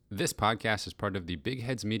This podcast is part of the Big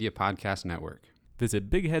Heads Media Podcast Network. Visit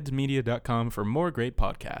bigheadsmedia.com for more great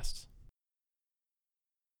podcasts.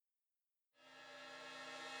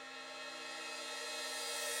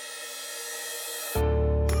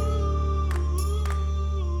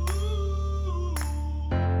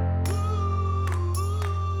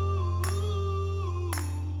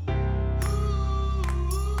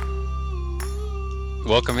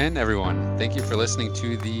 Welcome in, everyone. Thank you for listening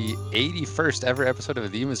to the 81st ever episode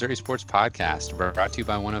of the Missouri Sports Podcast, brought to you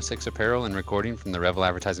by 106 Apparel and recording from the Revel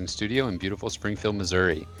Advertising Studio in beautiful Springfield,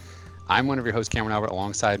 Missouri. I'm one of your hosts, Cameron Albert,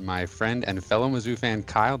 alongside my friend and fellow Mizzou fan,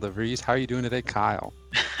 Kyle DeVries. How are you doing today, Kyle?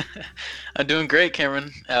 I'm doing great,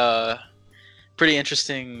 Cameron. Pretty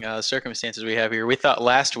interesting circumstances we have here. We thought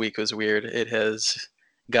last week was weird. It has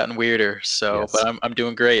gotten weirder, Yes. But I'm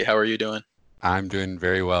doing great. How are you doing? I'm doing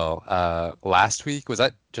very well. Last week, was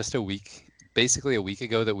that just a week, basically a week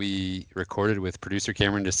ago that we recorded with producer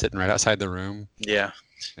Cameron just sitting right outside the room? Yeah,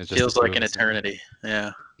 it feels like an eternity.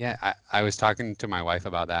 Yeah. Yeah, I was talking to my wife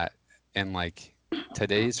about that, and like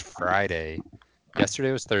today's Friday,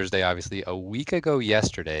 yesterday was Thursday, obviously. A week ago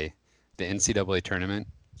yesterday, the NCAA tournament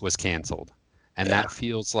was canceled, and that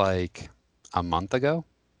feels like a month ago.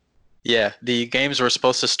 Yeah, the games were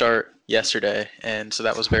supposed to start yesterday, and so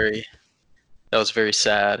that was very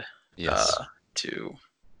sad. Yes.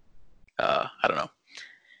 I don't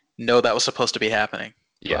know that was supposed to be happening.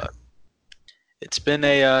 Yeah. But it's been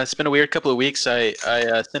a weird couple of weeks. I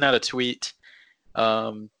sent out a tweet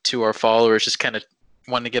to our followers, just kind of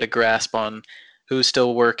wanting to get a grasp on who's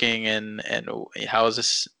still working and how has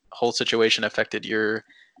this whole situation affected your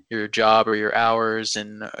job or your hours,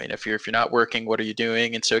 and if you're not working, what are you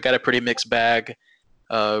doing? And so it got a pretty mixed bag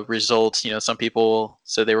results. Some people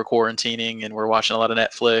said they were quarantining and were watching a lot of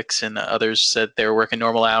Netflix, and others said they were working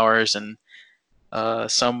normal hours, and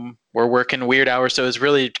some were working weird hours. So it was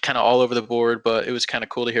really kind of all over the board, but it was kind of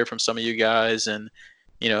cool to hear from some of you guys. And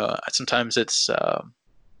sometimes it's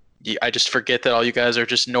I just forget that all you guys are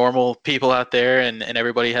just normal people out there, and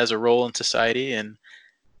everybody has a role in society, and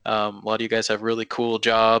a lot of you guys have really cool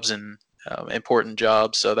jobs and important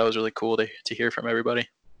jobs. So that was really cool to hear from everybody.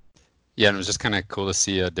 Yeah, and it was just kind of cool to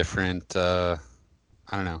see a different,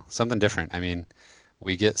 something different. I mean,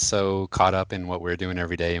 we get so caught up in what we're doing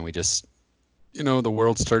every day, and we just, the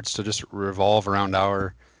world starts to just revolve around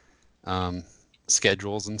our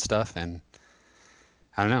schedules and stuff. And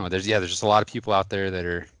I don't know, there's just a lot of people out there that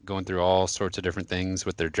are going through all sorts of different things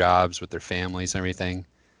with their jobs, with their families and everything.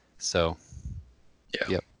 So,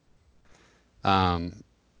 yeah. Yep.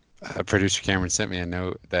 Producer Cameron sent me a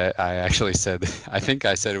note that I actually said, I think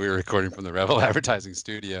I said we were recording from the Revel Advertising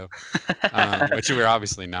Studio, which we're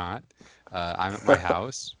obviously not. I'm at my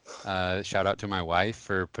house. Shout out to my wife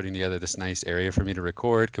for putting together this nice area for me to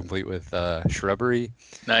record, complete with shrubbery.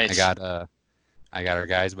 Nice. I got our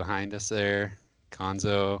guys behind us there,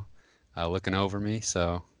 Konzo, looking over me.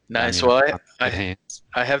 So nice.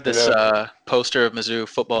 I have this poster of Mizzou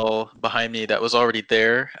football behind me that was already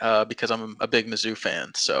there because I'm a big Mizzou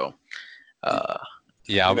fan. So,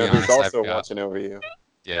 yeah, I'll be honest. He's also watching over you.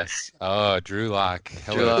 Yes. Oh, Drew Locke.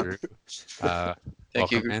 Hello, Drew.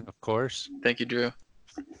 Thank you, in, of course. Thank you, Drew,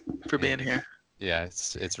 for being here. Yeah,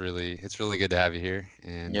 it's really good to have you here,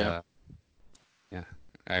 and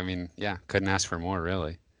couldn't ask for more,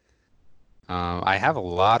 really. I have a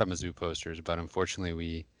lot of Mizzou posters, but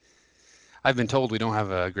unfortunately I've been told we don't have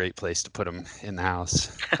a great place to put them in the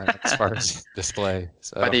house as far as display.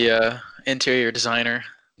 So. By the interior designer.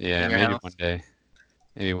 Yeah,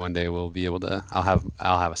 maybe one day we'll be able to. I'll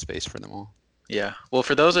have a space for them all. Yeah. Well,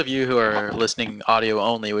 for those of you who are listening audio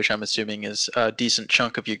only, which I'm assuming is a decent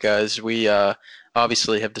chunk of you guys, we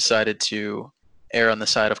obviously have decided to err on the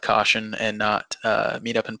side of caution and not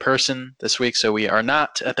meet up in person this week. So we are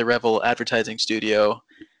not at the Revel Advertising Studio.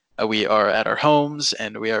 We are at our homes,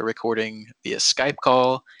 and we are recording via Skype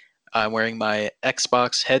call. I'm wearing my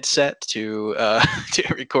Xbox headset to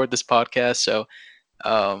record this podcast. So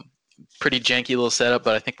pretty janky little setup,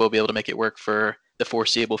 but I think we'll be able to make it work for the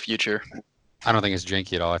foreseeable future. I don't think it's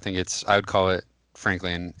janky at all. I would call it,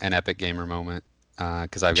 frankly, an epic gamer moment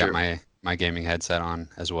because I've got my gaming headset on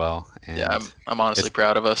as well. And yeah, I'm honestly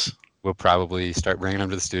proud of us. We'll probably start bringing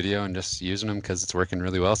them to the studio and just using them because it's working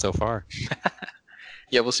really well so far.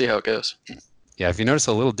 Yeah, we'll see how it goes. Yeah, if you notice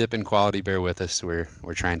a little dip in quality, bear with us. We're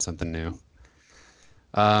trying something new.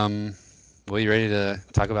 Well, you ready to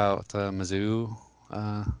talk about Mizzou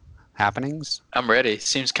happenings? I'm ready.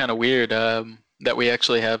 Seems kind of weird that we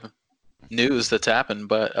actually have news that's happened,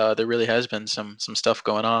 but there really has been some stuff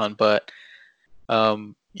going on. But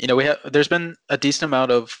there's been a decent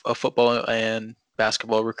amount of football and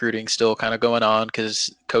basketball recruiting still kind of going on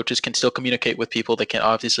because coaches can still communicate with people. They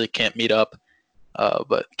can't meet up,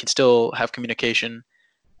 but can still have communication.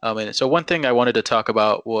 And so one thing I wanted to talk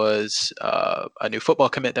about was a new football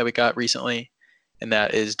commit that we got recently, and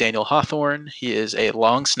that is Daniel Hawthorne. He is a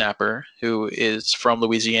long snapper who is from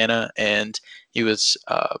Louisiana, and he was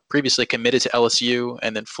previously committed to LSU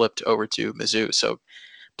and then flipped over to Mizzou. So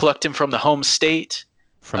plucked him from the home state,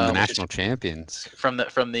 From the which is national champions. from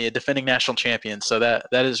the defending national champions. So that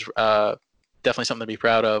is definitely something to be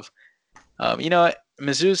proud of.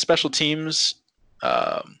 Mizzou's special teams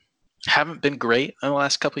haven't been great in the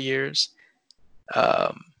last couple of years,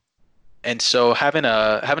 and so having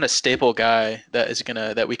a staple guy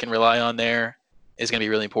that we can rely on there is gonna be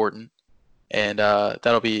really important, and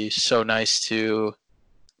that'll be so nice to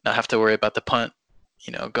not have to worry about the punt,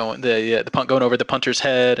 going the punt going over the punter's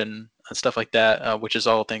head and stuff like that, which is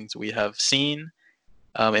all things we have seen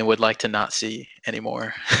and would like to not see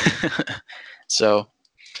anymore. So,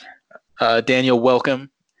 Daniel, welcome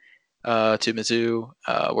to Mizzou.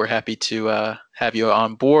 We're happy to have you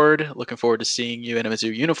on board. Looking forward to seeing you in a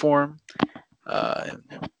Mizzou uniform.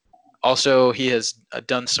 Also, he has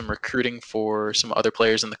done some recruiting for some other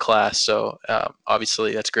players in the class, so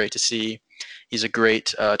obviously that's great to see. He's a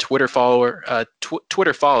great Twitter follower.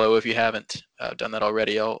 Twitter follow if you haven't done that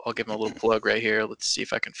already. I'll give him a little plug right here. Let's see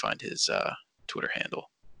if I can find his Twitter handle.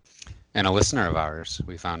 And a listener of ours,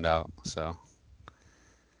 we found out. So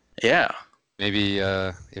yeah, maybe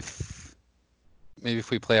if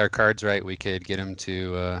we play our cards right, we could get him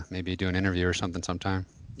to maybe do an interview or something sometime.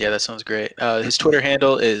 Yeah, that sounds great. His Twitter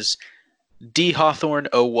handle is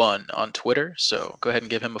dhawthorne01 on Twitter. So go ahead and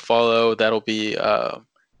give him a follow. That'll be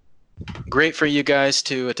great for you guys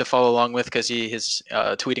to follow along with because he is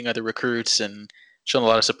tweeting other recruits and showing a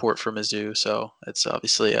lot of support for Mizzou. So it's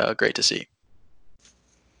obviously great to see.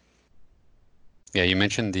 Yeah, you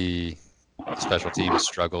mentioned the special teams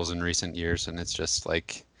struggles in recent years, and it's just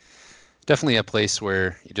like definitely a place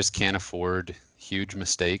where you just can't afford huge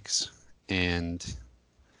mistakes. And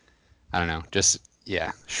I don't know, just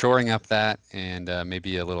shoring up that and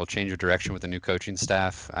maybe a little change of direction with the new coaching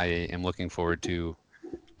staff. I am looking forward to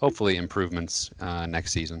hopefully improvements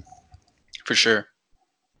next season. For sure.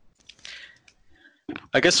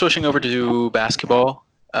 I guess switching over to basketball,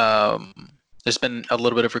 there's been a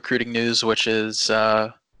little bit of recruiting news, which has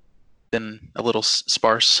been a little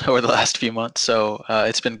sparse over the last few months. So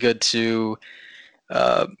it's been good to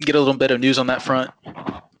get a little bit of news on that front.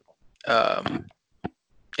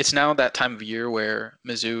 It's now that time of year where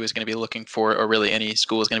Mizzou is going to be looking for, or really any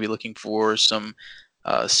school is going to be looking for some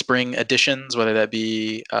spring additions, whether that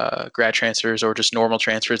be grad transfers or just normal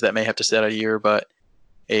transfers that may have to sit out a year. But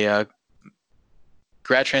a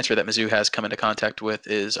grad transfer that Mizzou has come into contact with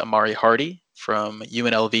is Amari Hardy from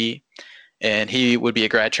UNLV, and he would be a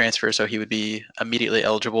grad transfer, so he would be immediately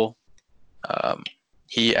eligible.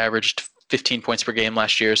 He averaged 15 points per game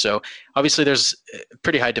last year, so obviously there's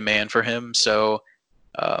pretty high demand for him. So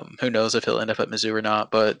who knows if he'll end up at Mizzou or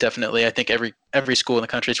not? But definitely, I think every school in the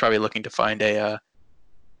country is probably looking to find a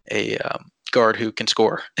guard who can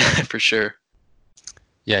score for sure.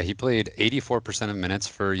 Yeah, he played 84% of minutes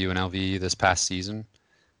for UNLV this past season.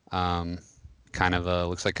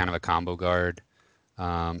 Looks like kind of a combo guard.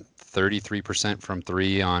 33% from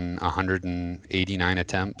three on 189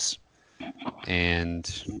 attempts,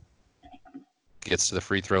 and gets to the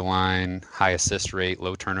free throw line, high assist rate,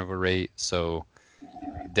 low turnover rate. So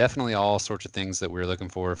definitely all sorts of things that we're looking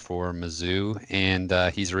for Mizzou. And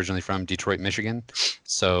he's originally from Detroit, Michigan.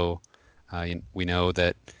 So we know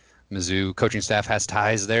that Mizzou coaching staff has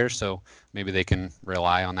ties there, so maybe they can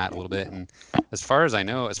rely on that a little bit. And as far as I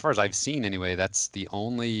know, as far as I've seen anyway, that's the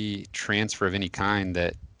only transfer of any kind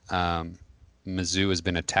that Mizzou has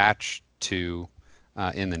been attached to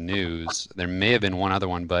in the news. There may have been one other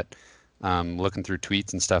one, but looking through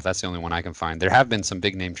tweets and stuff, that's the only one I can find. There have been some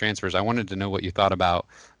big name transfers. I wanted to know what you thought about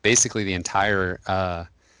basically the entire,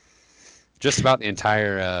 just about the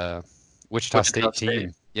entire Wichita State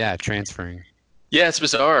team. Yeah, transferring. Yeah, it's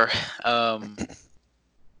bizarre.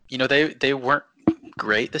 They weren't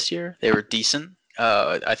great this year. They were decent.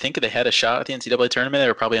 I think they had a shot at the NCAA tournament. They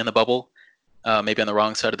were probably on the bubble, maybe on the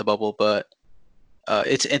wrong side of the bubble. But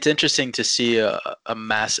it's interesting to see a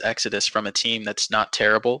mass exodus from a team that's not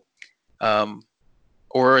terrible,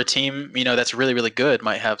 or a team that's really really good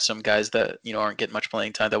might have some guys that aren't getting much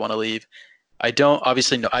playing time that want to leave. I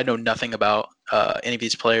know nothing about any of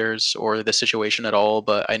these players or the situation at all,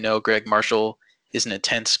 but I know Greg Marshall is an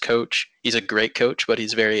intense coach. He's a great coach, but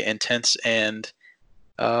he's very intense, and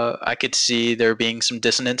I could see there being some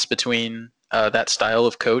dissonance between that style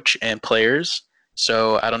of coach and players.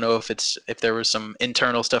 So I don't know if there was some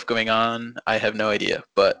internal stuff going on. I have no idea,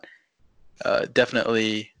 but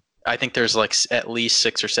definitely, I think there's like at least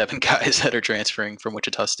 6 or 7 guys that are transferring from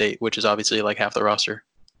Wichita State, which is obviously like half the roster.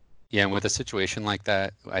 Yeah, and with a situation like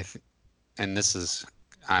that, and this is,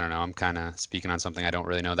 I don't know, I'm kind of speaking on something I don't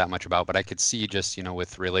really know that much about, but I could see just,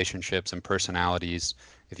 with relationships and personalities,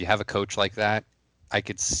 if you have a coach like that, I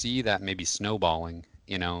could see that maybe snowballing,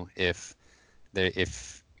 if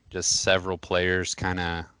just several players kind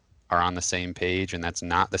of are on the same page and that's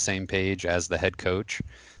not the same page as the head coach,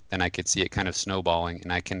 then I could see it kind of snowballing.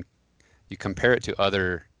 And you compare it to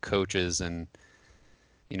other coaches and,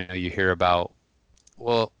 you hear about,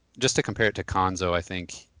 well, just to compare it to Konzo, I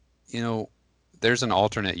think, there's an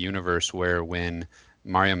alternate universe where when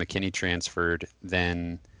Mario McKinney transferred,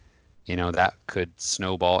 then, that could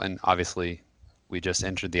snowball. And obviously, we just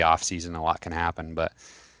entered the off season, a lot can happen. But,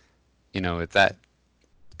 if that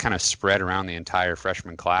kind of spread around the entire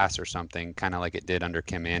freshman class or something, kind of like it did under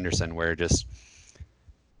Kim Anderson, where just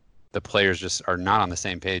the players just are not on the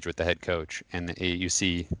same page with the head coach, and you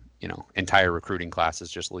see, entire recruiting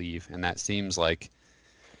classes just leave, and that seems like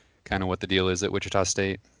kind of what the deal is at Wichita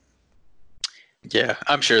State. Yeah,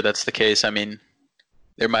 I'm sure that's the case. I mean,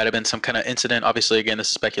 there might have been some kind of incident. Obviously, again, this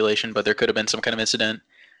is speculation, but there could have been some kind of incident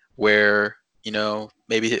where,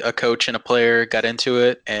 maybe a coach and a player got into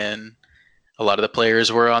it and a lot of the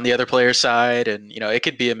players were on the other player's side. And, it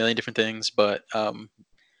could be a million different things, but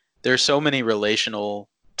there's so many relational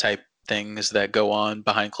type things that go on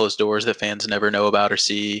behind closed doors that fans never know about or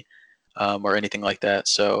see or anything like that.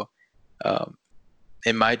 So um,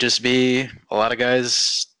 it might just be a lot of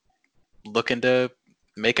guys looking to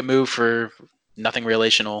make a move for nothing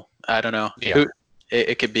relational. I don't know. Yeah.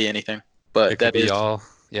 It could be anything, but It could that be is all,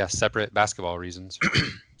 separate basketball reasons.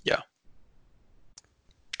 yeah.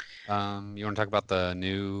 You want to talk about the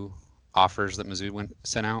new offers that Mizzou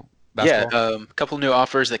sent out? Yeah, Basketball? a couple new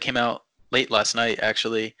offers that came out late last night,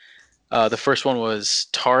 actually. The first one was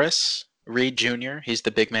Taurus Reed Jr. He's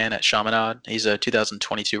the big man at Chaminade. He's a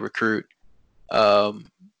 2022 recruit. Um,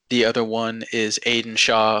 the other one is Aiden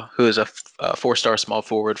Shaw, who is a four-star small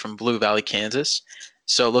forward from Blue Valley, Kansas.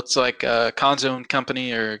 So it looks like Conzo and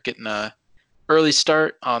company are getting a early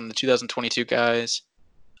start on the 2022 guys.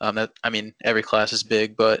 I mean, every class is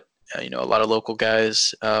big, but a lot of local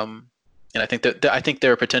guys. And I think I think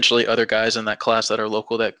there are potentially other guys in that class that are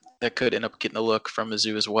local that could end up getting a look from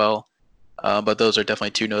Mizzou as well. But those are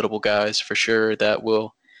definitely two notable guys for sure that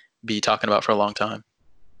we'll be talking about for a long time.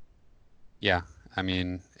 Yeah. I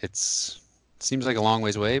mean, it seems like a long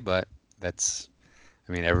ways away, but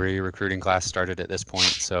every recruiting class started at this point.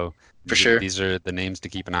 So For sure. these are the names to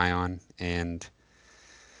keep an eye on. And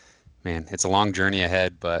man, it's a long journey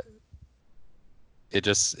ahead, but it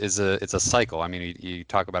just it's a cycle. I mean, you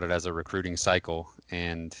talk about it as a recruiting cycle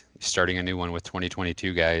and starting a new one with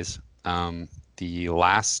 2022 guys. The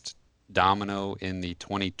last domino in the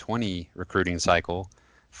 2020 recruiting cycle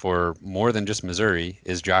for more than just Missouri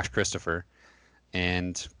is Josh Christopher.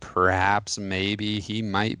 And perhaps maybe he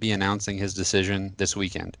might be announcing his decision this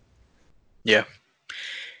weekend. Yeah.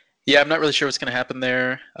 Yeah, I'm not really sure what's going to happen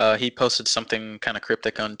there. He posted something kind of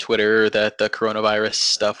cryptic on Twitter that the coronavirus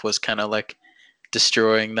stuff was kind of like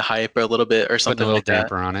destroying the hype a little bit or Putting something a little like that.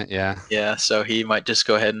 damper on it, yeah. Yeah, so he might just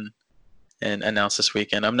go ahead and announce this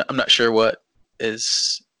weekend. I'm not sure what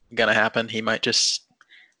is going to happen. He might just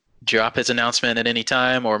drop his announcement at any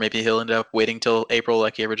time, or maybe he'll end up waiting till April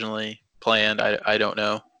like he originally planned. I don't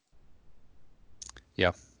know.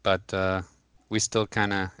 Yeah, but we still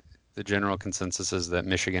kind of, the general consensus is that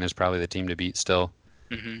Michigan is probably the team to beat still.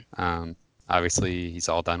 Hmm. Obviously, he's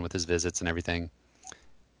all done with his visits and everything.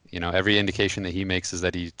 Every indication that he makes is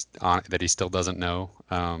that he still doesn't know.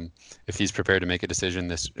 If he's prepared to make a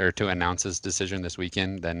decision or to announce his decision this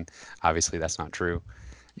weekend, then obviously that's not true.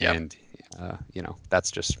 Yeah. And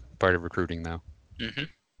that's just part of recruiting, though.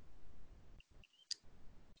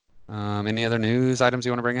 Hmm. Any other news items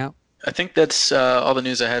you want to bring out? I think that's all the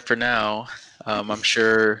news I had for now. I'm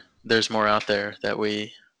sure there's more out there that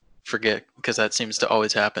we forget because that seems to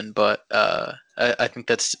always happen. But I think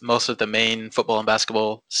that's most of the main football and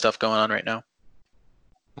basketball stuff going on right now.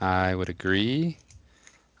 I would agree.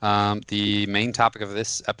 The main topic of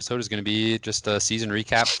this episode is going to be just a season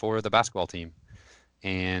recap for the basketball team.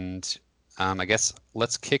 And I guess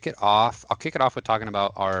let's kick it off. I'll kick it off with talking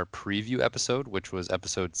about our preview episode, which was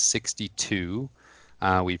episode 62.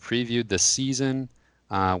 We previewed the season,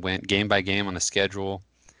 went game by game on the schedule,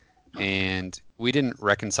 and we didn't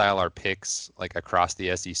reconcile our picks like across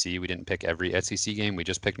the SEC. We didn't pick every SEC game. We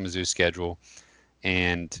just picked Mizzou's schedule.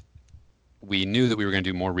 And we knew that we were going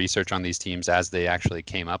to do more research on these teams as they actually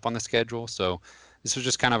came up on the schedule. So this was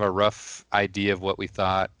just kind of a rough idea of what we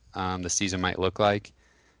thought the season might look like.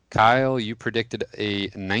 Kyle, you predicted a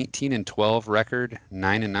 19-12 record,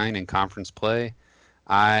 9-9 in conference play.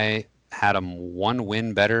 I had them one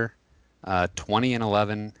win better,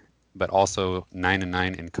 20-11, but also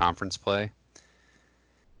 9-9 in conference play.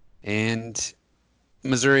 And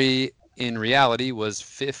Missouri, in reality, was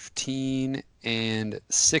 15-16,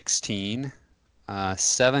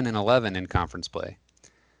 7-11 in conference play.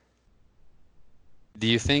 Do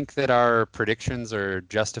you think that our predictions are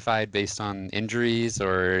justified based on injuries,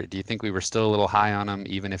 or do you think we were still a little high on them,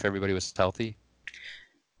 even if everybody was healthy?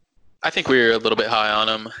 I think we were a little bit high on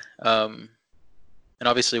them. And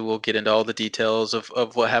obviously, we'll get into all the details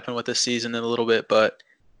of what happened with this season in a little bit. But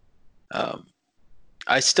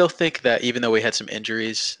I still think that even though we had some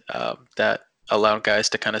injuries that allowed guys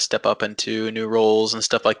to kind of step up into new roles and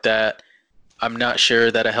stuff like that, I'm not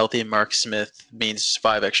sure that a healthy Mark Smith means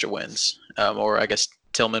 5 extra wins. Or I guess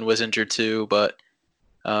Tillman was injured too, but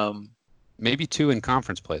maybe 2 in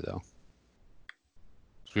conference play though.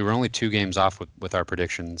 We were only 2 games off with our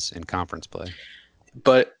predictions in conference play.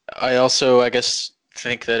 But I also, I guess,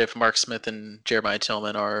 think that if Mark Smith and Jeremiah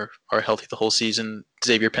Tillman are healthy the whole season,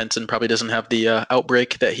 Xavier Penson probably doesn't have the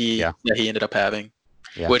outbreak that he ended up having,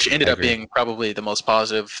 which ended up being probably the most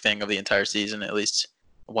positive thing of the entire season, at least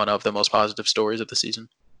one of the most positive stories of the season.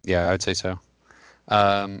 Yeah, I would say so.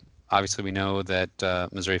 Obviously, we know that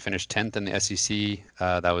Missouri finished 10th in the SEC.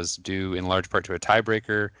 That was due in large part to a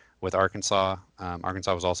tiebreaker with Arkansas.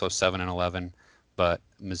 Arkansas was also 7-11, but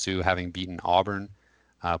Mizzou, having beaten Auburn,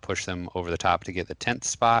 pushed them over the top to get the 10th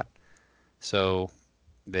spot. So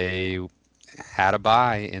they had a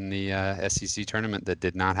bye in the SEC tournament that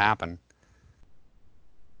did not happen.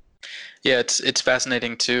 Yeah, it's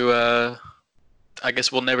fascinating to. I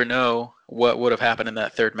guess we'll never know what would have happened in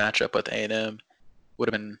that third matchup with A&M. Would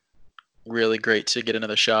have been really great to get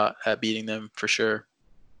another shot at beating them for sure.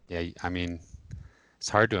 Yeah, I mean, it's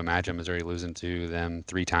hard to imagine Missouri losing to them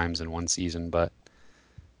 3 times in one season, but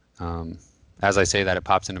as I say that, it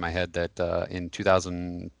pops into my head that in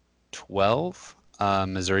 2012,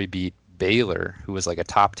 Missouri beat Baylor, who was like a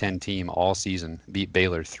top 10 team all season, beat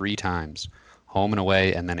Baylor 3 times, home and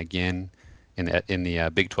away, and then again in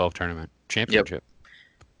the Big 12 tournament championship. Yep.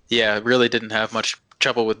 Yeah, really didn't have much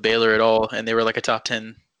trouble with Baylor at all, and they were like a top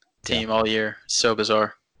 10 team all year. So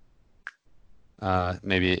bizarre.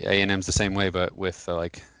 Maybe A&M's the same way, but with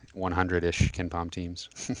like 100-ish KenPom teams.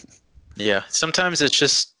 Yeah, sometimes it's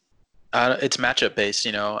just it's matchup based,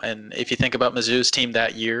 And if you think about Mizzou's team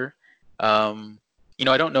that year, I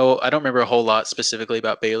don't remember a whole lot specifically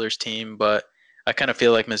about Baylor's team, but I kind of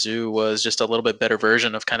feel like Mizzou was just a little bit better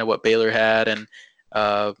version of kind of what Baylor had, and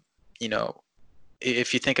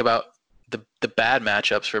if you think about the bad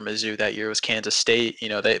matchups for Mizzou that year was Kansas State.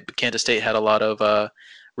 Kansas State had a lot of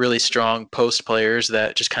really strong post players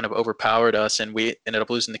that just kind of overpowered us, and we ended up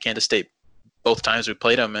losing to Kansas State both times we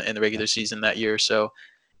played them in the regular season that year. So,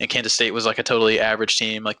 and Kansas State was like a totally average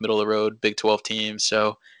team, like middle of the road, Big 12 team.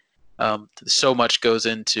 So, so much goes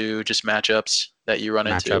into just matchups that you run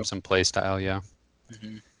into. Matchups and play style, yeah.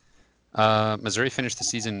 Mm-hmm. Missouri finished the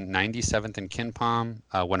season 97th in KenPom,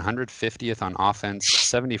 150th on offense,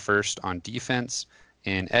 71st on defense.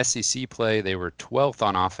 In SEC play, they were 12th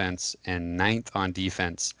on offense and 9th on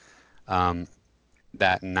defense.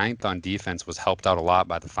 That 9th on defense was helped out a lot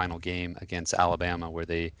by the final game against Alabama, where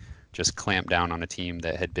they just clamped down on a team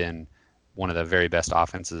that had been one of the very best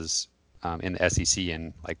offenses in the SEC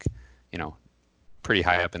and pretty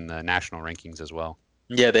high up in the national rankings as well.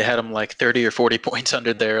 Yeah, they had them like 30 or 40 points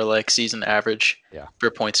under their like season average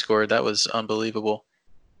for points scored. That was unbelievable.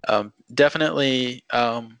 Definitely,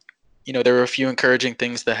 there were a few encouraging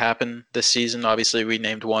things that happened this season. Obviously, we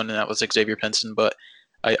named one, and that was Xavier Penson. But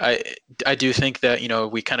I do think that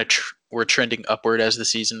we kind of were trending upward as the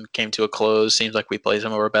season came to a close. Seems like we played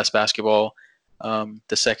some of our best basketball.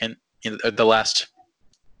 The last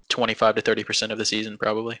 25 to 30% of the season,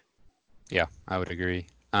 probably. Yeah, I would agree.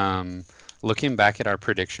 Looking back at our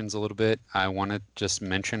predictions a little bit, I want to just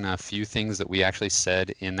mention a few things that we actually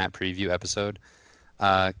said in that preview episode.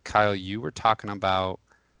 Kyle, you were talking about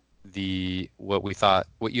what you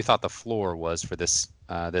thought the floor was for this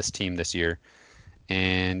team this year,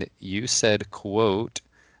 and you said, quote,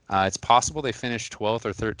 it's possible they finish 12th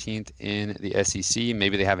or 13th in the SEC.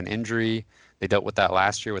 Maybe they have an injury. They dealt with that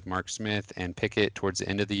last year with Mark Smith and Pickett towards the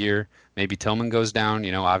end of the year. Maybe Tillman goes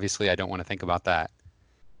down. Obviously, I don't want to think about that.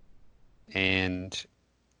 And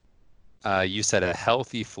you said a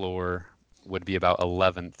healthy floor would be about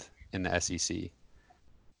 11th in the SEC.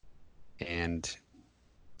 And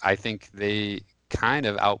I think they kind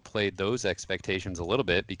of outplayed those expectations a little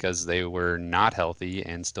bit because they were not healthy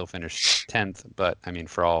and still finished 10th. But I mean,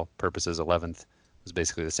 for all purposes, 11th was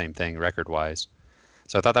basically the same thing record-wise.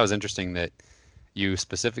 So I thought that was interesting that you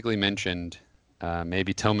specifically mentioned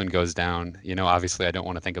maybe Tillman goes down. Obviously I don't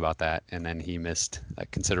want to think about that. And then he missed a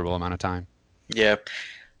considerable amount of time. Yeah,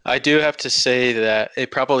 I do have to say that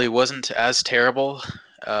it probably wasn't as terrible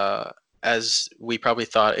uh, as we probably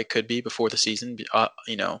thought it could be before the season.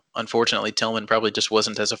 Unfortunately, Tillman probably just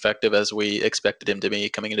wasn't as effective as we expected him to be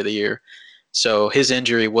coming into the year. So his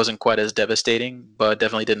injury wasn't quite as devastating, but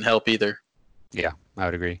definitely didn't help either. Yeah, I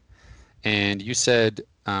would agree. And you said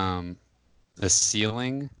the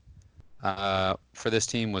ceiling for this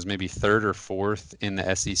team was maybe third or fourth in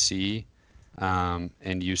the SEC.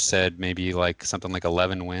 And you said maybe like something like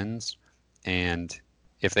 11 wins. And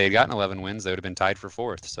if they had gotten 11 wins, they would have been tied for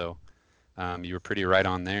fourth. So you were pretty right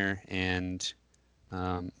on there. And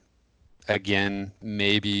um, again,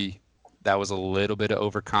 maybe that was a little bit of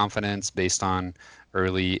overconfidence based on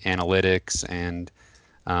early analytics and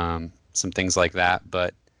some things like that.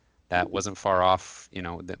 But that wasn't far off.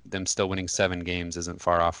 Them still winning 7 games isn't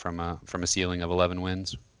far off from a ceiling of 11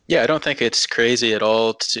 wins. Yeah, I don't think it's crazy at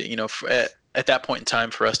all to, at that point in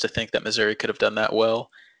time for us to think that Missouri could have done that well.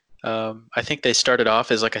 I think they started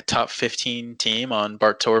off as like a top 15 team on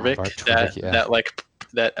Bart Torvik, Torvik, yeah.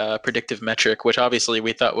 that predictive metric, which obviously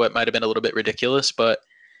we thought what might have been a little bit ridiculous, but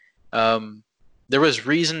there was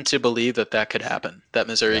reason to believe that could happen, that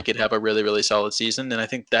Missouri could have a really, really solid season. And I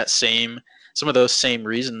think some of those same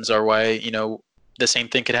reasons are why, the same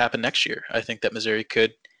thing could happen next year. I think that Missouri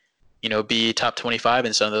could, be top 25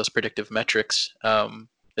 in some of those predictive metrics,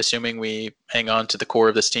 assuming we hang on to the core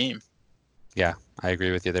of this team. Yeah, I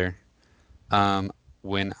agree with you there.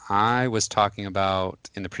 When I was talking about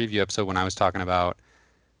in the preview episode, when I was talking about,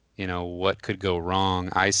 what could go wrong,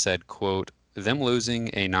 I said, quote, them losing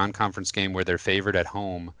a non-conference game where they're favored at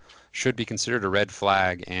home should be considered a red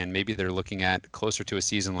flag, and maybe they're looking at closer to a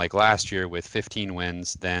season like last year with 15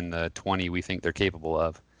 wins than the 20 we think they're capable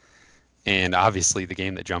of. And obviously the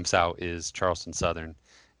game that jumps out is Charleston Southern.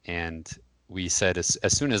 And we said as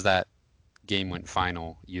soon as that game went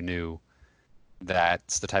final, you knew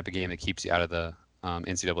that's the type of game that keeps you out of the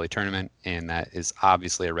NCAA tournament, and that is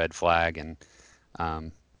obviously a red flag and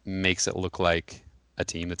makes it look like a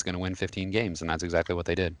team that's going to win 15 games, and that's exactly what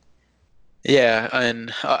they did. Yeah,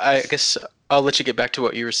 and I guess I'll let you get back to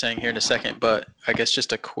what you were saying here in a second, but I guess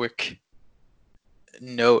just a quick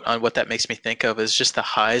note on what that makes me think of is just the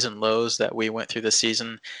highs and lows that we went through this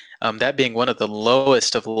season. That being one of the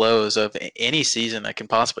lowest of lows of any season I can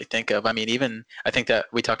possibly think of. I mean, even I think that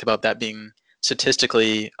we talked about that being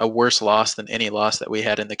statistically a worse loss than any loss that we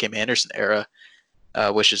had in the Kim Anderson era,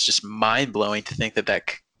 which is just mind blowing to think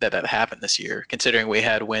that happened this year, considering we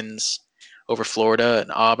had wins over Florida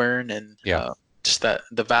and Auburn, and just that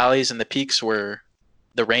the valleys and the peaks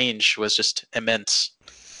the range was just immense.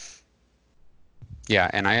 Yeah,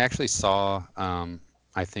 and I actually saw,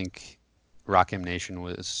 I think Rock M Nation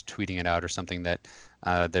was tweeting it out or something, that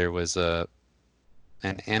there was an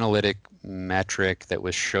analytic metric that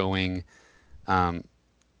was showing it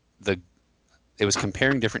was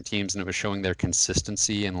comparing different teams, and it was showing their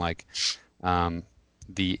consistency and like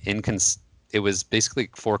it was basically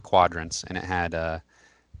 4 quadrants, and it had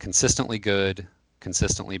consistently good,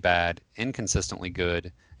 consistently bad, inconsistently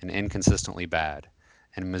good, and inconsistently bad.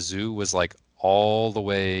 And Mizzou was like all the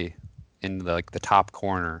way in the top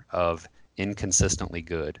corner of inconsistently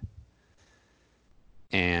good.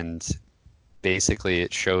 And basically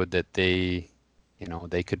it showed that they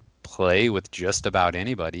could play with just about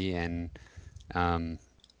anybody, and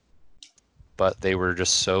but they were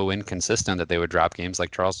just so inconsistent that they would drop games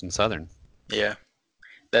like Charleston Southern. Yeah,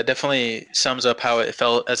 that definitely sums up how it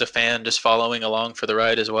felt as a fan, just following along for the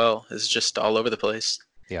ride as well. It's just all over the place.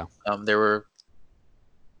 Yeah.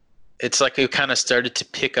 It's like it kind of started to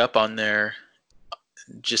pick up on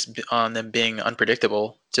on them being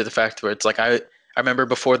unpredictable, to the fact where it's like I remember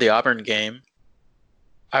before the Auburn game,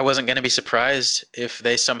 I wasn't going to be surprised if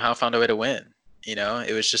they somehow found a way to win.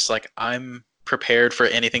 It was just like, I'm prepared for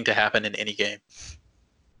anything to happen in any game.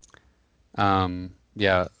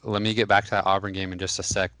 Yeah, let me get back to that Auburn game in just a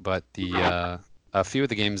sec, but a few of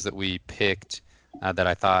the games that we picked that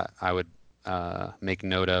I thought I would make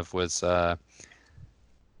note of was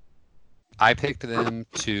I picked them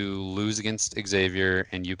to lose against Xavier,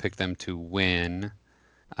 and you picked them to win.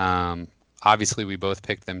 Obviously, we both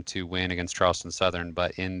picked them to win against Charleston Southern,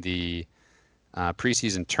 but in the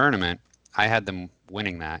preseason tournament, I had them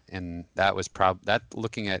winning that, and that was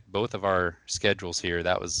looking at both of our schedules here,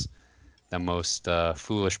 that was the most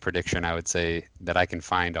foolish prediction I would say that I can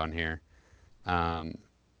find on here. Um,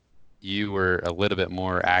 you were a little bit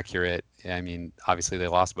more accurate. I mean, obviously they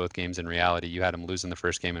lost both games in reality. You had them losing the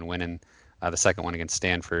first game and winning the second one against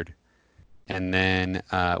Stanford. And then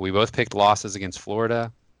we both picked losses against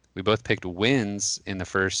Florida. We both picked wins in the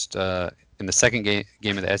second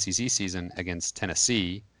game of the SEC season against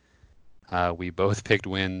Tennessee. We both picked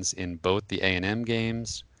wins in both the A&M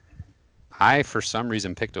games. I, for some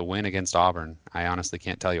reason, picked a win against Auburn. I honestly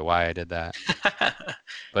can't tell you why I did that.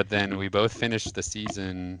 But then we both finished the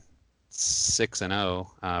season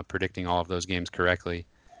 6-0, predicting all of those games correctly.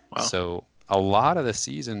 Wow. So a lot of the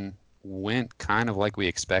season went kind of like we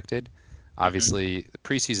expected. Obviously, the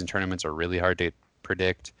preseason tournaments are really hard to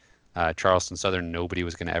predict. Charleston Southern, nobody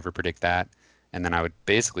was going to ever predict that. And then I would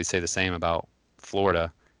basically say the same about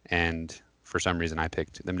Florida. And for some reason, I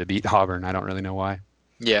picked them to beat Auburn. I don't really know why.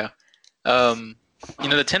 Yeah.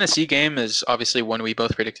 The Tennessee game is obviously one we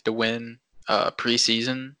both predicted to win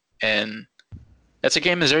preseason, and that's a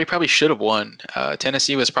game Missouri probably should have won.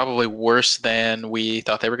 Tennessee was probably worse than we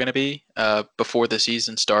thought they were going to be before the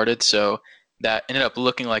season started, so that ended up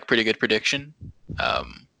looking like pretty good prediction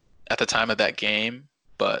at the time of that game,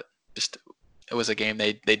 but just it was a game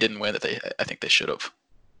they didn't win that I think they should have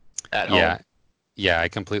at home. Yeah, I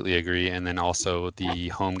completely agree. And then also the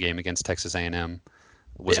home game against Texas A&M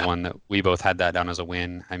was one that we both had that down as a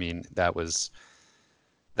win. I mean, that was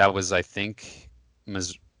I think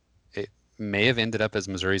it may have ended up as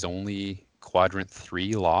Missouri's only quadrant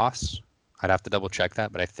 3 loss. I'd have to double check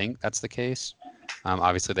that, but I think that's the case.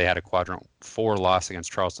 Obviously, they had a quadrant 4 loss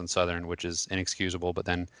against Charleston Southern, which is inexcusable. But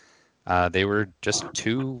then they were just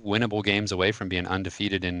 2 winnable games away from being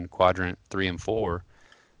undefeated in quadrant 3 and 4,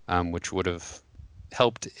 which would have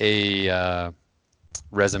helped a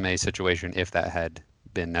resume situation if that had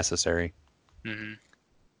been necessary. Mm-hmm.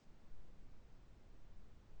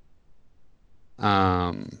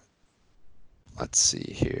 Let's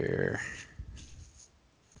see here.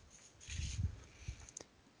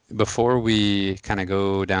 Before we kind of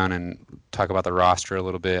go down and talk about the roster a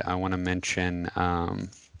little bit, I want to mention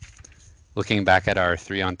looking back at our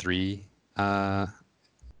 3-on-3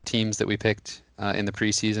 teams that we picked in the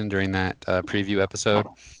preseason during that preview episode.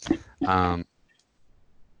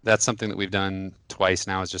 That's something that we've done twice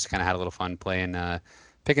now, is just kind of had a little fun playing,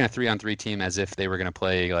 picking a 3-on-3 team as if they were going to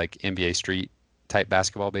play like NBA Street type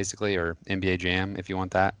basketball, basically, or NBA Jam, if you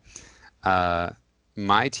want that.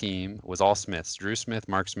 My team was all Smiths: Drew Smith,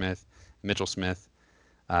 Mark Smith, Mitchell Smith.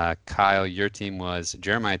 Kyle, your team was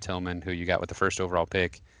Jeremiah Tillman, who you got with the first overall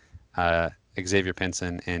pick, Xavier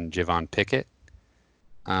Pinson, and Javon Pickett.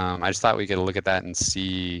 I just thought we could look at that and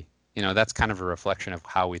see, that's kind of a reflection of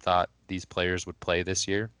how we thought these players would play this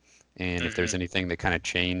year. And if there's anything that kind of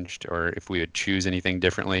changed, or if we would choose anything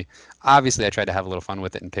differently. Obviously, I tried to have a little fun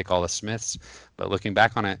with it and pick all the Smiths. But looking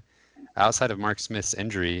back on it, outside of Mark Smith's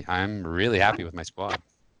injury, I'm really happy with my squad.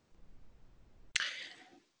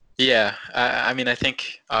 Yeah, I mean, I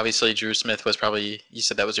think obviously Drew Smith was probably, you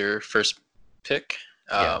said that was your first pick.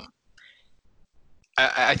 Yeah.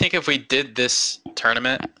 I think if we did this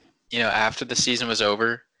tournament, after the season was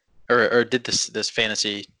over, or did this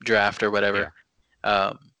fantasy draft or whatever,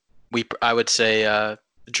 I would say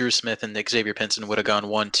Drew Smith and Xavier Pinson would have gone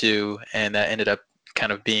 1-2, and that ended up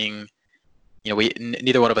kind of being,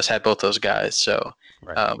 neither one of us had both those guys, so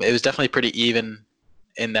it was definitely pretty even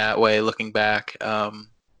in that way. Looking back,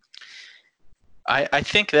 I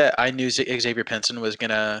think that I knew Xavier Pinson was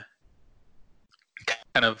gonna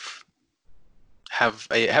kind of have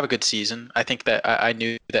a good season. I think that I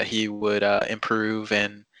knew that he would improve,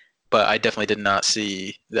 but I definitely did not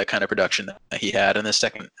see that kind of production that he had in the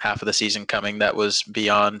second half of the season coming. That was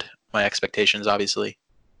beyond my expectations, obviously.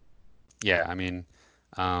 Yeah, I mean,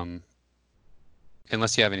 unless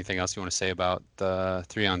you have anything else you want to say about the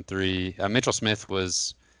 3-on-3, Mitchell Smith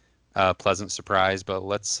was a pleasant surprise, but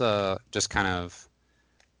let's just kind of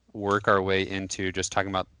work our way into just talking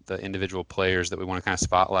about the individual players that we want to kind of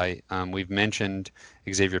spotlight. We've mentioned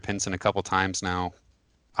Xavier Pinson a couple times now.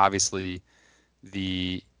 Obviously,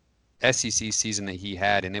 the SEC season that he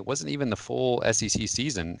had, and it wasn't even the full SEC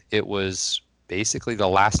season. It was basically the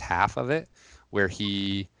last half of it where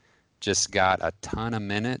he just got a ton of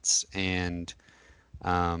minutes, and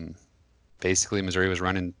basically Missouri was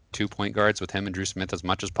running 2 point guards with him and Drew Smith as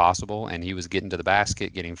much as possible, and he was getting to the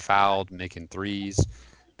basket, getting fouled, making threes,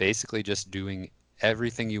 basically just doing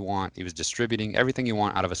everything you want. He was distributing everything you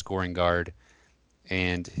want out of a scoring guard,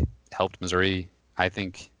 and helped Missouri. I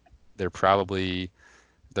think the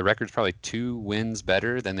record's probably 2 wins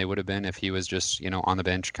better than they would have been if he was just, on the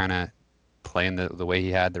bench kind of playing the way he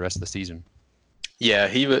had the rest of the season. Yeah,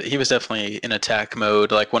 he was definitely in attack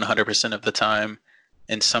mode like 100% of the time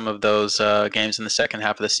in some of those games in the second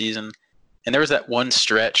half of the season. And there was that one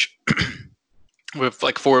stretch with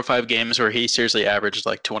like 4 or 5 games where he seriously averaged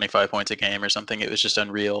like 25 points a game or something. It was just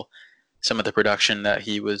unreal, some of the production that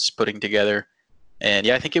he was putting together. And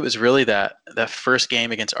yeah, I think it was really that first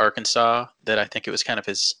game against Arkansas that I think it was kind of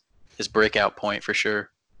his breakout point for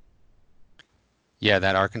sure. Yeah,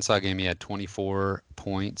 that Arkansas game, he had 24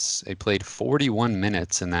 points. He played 41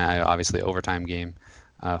 minutes in that, obviously, overtime game.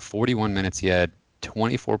 41 minutes, he had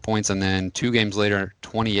 24 points, and then 2 games later,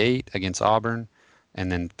 28 against Auburn,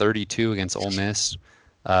 and then 32 against Ole Miss.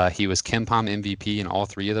 He was KenPom MVP in all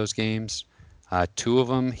 3 of those games. 2 of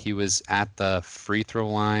them, he was at the free throw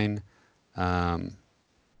line um,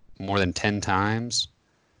 more than 10 times.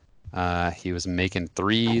 He was making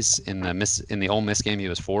threes in the Ole Miss game. He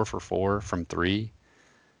was 4 for 4 from 3,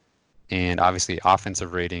 and obviously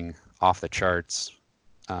offensive rating off the charts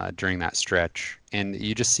during that stretch. And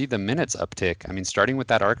you just see the minutes uptick. I mean, starting with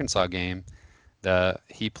that Arkansas game,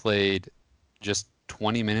 he played just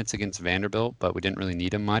 20 minutes against Vanderbilt, but we didn't really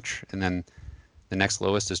need him much. And then the next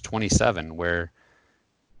lowest is 27, where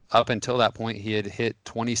up until that point he had hit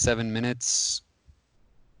 27 minutes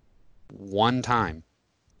one time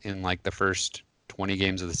in like the first 20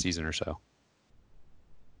 games of the season or so.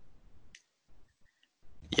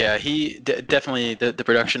 Yeah, definitely the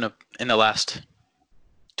production of in the last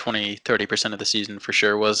 20-30% of the season for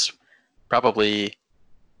sure was probably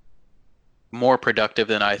more productive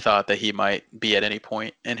than I thought that he might be at any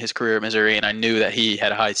point in his career at Missouri, and I knew that he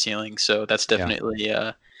had a high ceiling, so that's Yeah. definitely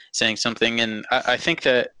saying something. And I think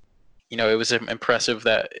that it was impressive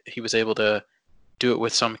that he was able to do it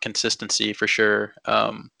with some consistency for sure.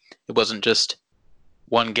 It wasn't just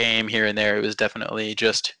one game here and there. It was definitely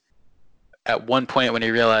just at one point when he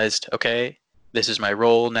realized, okay, this is my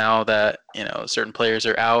role now that certain players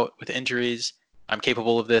are out with injuries. I'm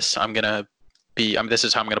capable of this. I'm gonna be. This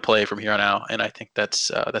is how I'm gonna play from here on out. And I think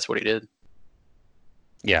that's what he did.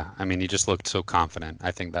 Yeah, I mean, he just looked so confident.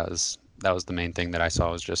 I think that was the main thing that I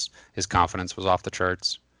saw, was just his confidence was off the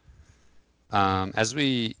charts. As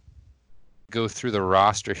we go through the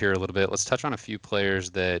roster here a little bit, let's touch on a few players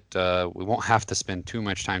that we won't have to spend too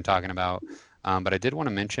much time talking about. But I did want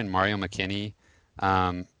to mention Mario McKinney.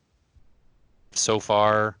 Um, so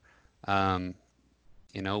far, um,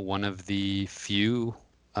 one of the few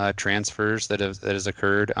transfers that has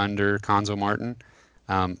occurred under Conzo Martin.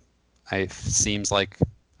 Um, it seems like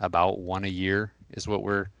about one a year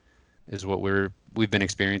we've been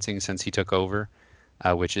experiencing since he took over,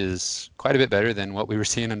 which is quite a bit better than what we were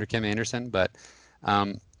seeing under Kim Anderson. But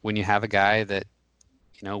when you have a guy that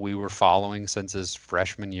we were following since his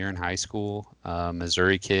freshman year in high school,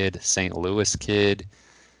 Missouri kid, St. Louis kid,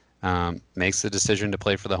 makes the decision to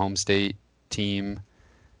play for the home state team,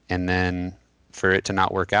 and then for it to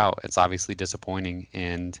not work out, it's obviously disappointing.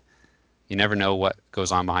 And you never know what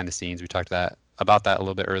goes on behind the scenes. We talked about that a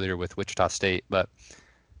little bit earlier with Wichita State, but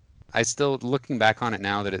I still, looking back on it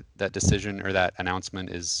now that that decision or that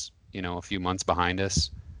announcement is a few months behind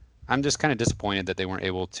us, I'm just kind of disappointed that they weren't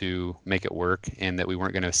able to make it work, and that we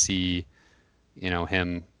weren't going to see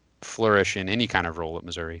him flourish in any kind of role at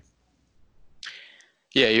Missouri.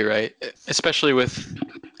 Yeah, you're right. Especially with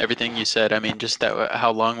everything you said. I mean, just that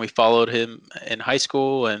how long we followed him in high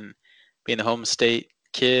school and being the home state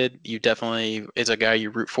kid, you definitely is a guy you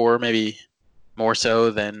root for, maybe more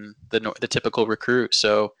so than the typical recruit.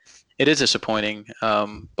 So it is disappointing.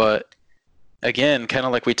 But again, kind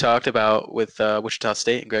of like we talked about with Wichita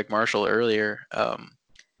State and Greg Marshall earlier,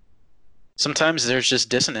 sometimes there's just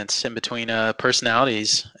dissonance in between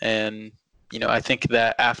personalities, and I think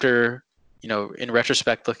that after in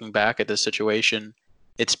retrospect, looking back at this situation,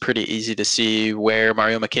 it's pretty easy to see where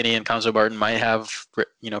Mario McKinney and Conzo Barton might have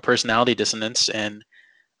personality dissonance, and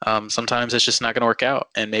sometimes it's just not going to work out,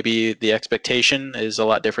 and maybe the expectation is a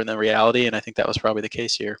lot different than reality, and I think that was probably the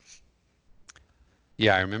case here.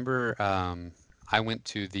 Yeah, I remember I went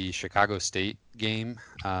to the Chicago State game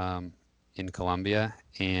in Columbia,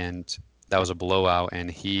 and that was a blowout, and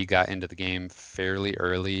he got into the game fairly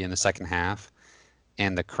early in the second half,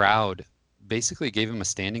 and the crowd basically gave him a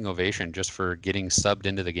standing ovation just for getting subbed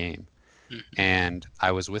into the game. Mhm. And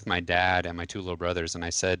I was with my dad and my 2 little brothers, and I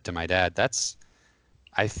said to my dad,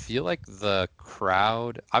 I feel like the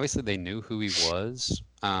crowd, obviously they knew who he was,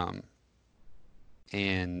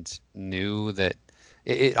 and knew that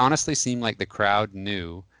it honestly seemed like the crowd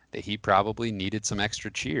knew that he probably needed some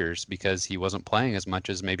extra cheers because he wasn't playing as much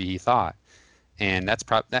as maybe he thought. And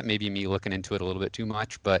that may be me looking into it a little bit too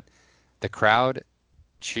much, but the crowd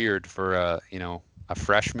cheered for a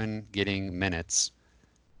freshman getting minutes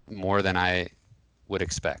more than I would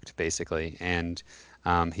expect, basically. And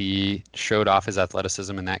he showed off his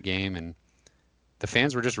athleticism in that game, and the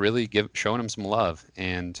fans were just really showing him some love.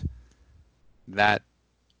 And that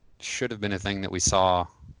should have been a thing that we saw,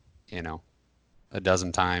 you know, a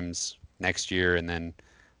dozen times next year, and then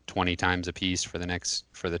 20 times a piece for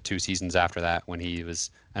the 2 seasons after that when he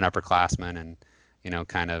was an upperclassman and,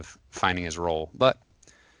 kind of finding his role. But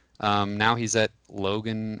now he's at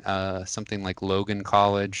Logan, something like Logan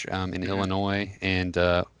College in Illinois, and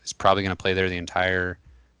is probably going to play there the entire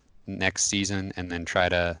next season and then try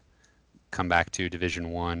to come back to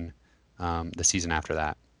Division One the season after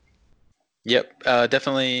that. Yep,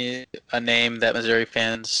 definitely a name that Missouri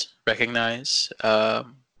fans recognize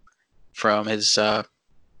from his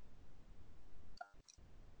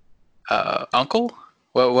uncle.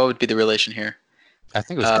 What would be the relation here? I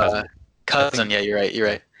think it was cousin. Cousin, yeah, you're right. You're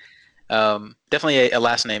right. Definitely a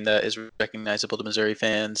last name that is recognizable to Missouri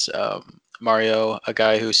fans. Mario, a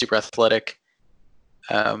guy who's super athletic,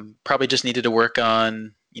 probably just needed to work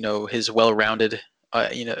on his well-rounded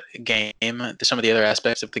game. Some of the other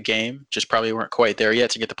aspects of the game just probably weren't quite there yet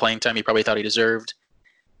to get the playing time he probably thought he deserved.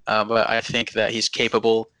 But I think that he's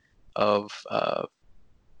capable of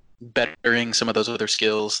bettering some of those other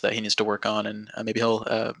skills that he needs to work on, and maybe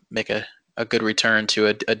he'll make a good return to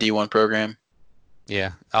a D1 program.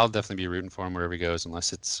 Yeah, I'll definitely be rooting for him wherever he goes,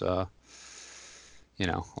 unless it's, like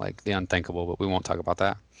the unthinkable, but we won't talk about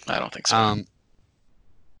that. I don't think so.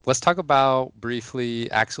 Let's talk about briefly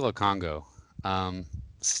Axel Okongo.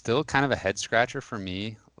 Still kind of a head scratcher for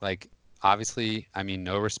me. Like, obviously, I mean,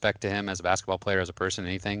 no respect to him as a basketball player, as a person,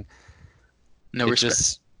 anything. No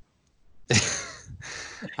respect.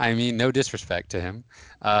 I mean, no disrespect to him.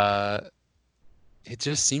 It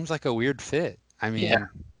just seems like a weird fit. I mean, yeah.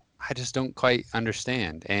 I just don't quite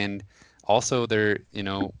understand. And also,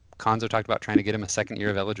 Konzo talked about trying to get him a second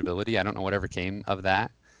year of eligibility. I don't know whatever came of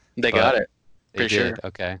that. They got it. They did. Sure.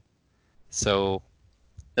 Okay. So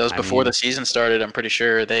that was before the season started. I'm pretty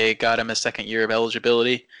sure they got him a second year of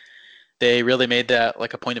eligibility. They really made that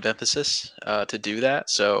like a point of emphasis to do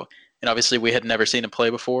that. So, and obviously we had never seen him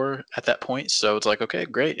play before at that point. So it's like, okay,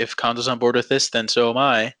 great. If Konzo's on board with this, then so am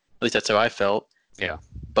I. At least that's how I felt. Yeah.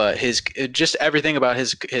 But just everything about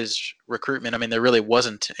his recruitment. I mean, there really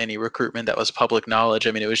wasn't any recruitment that was public knowledge.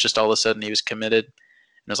 I mean, it was just all of a sudden he was committed,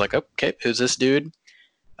 and I was like, okay, who's this dude?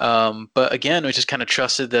 But again, we just kind of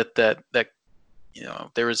trusted that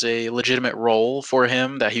there was a legitimate role for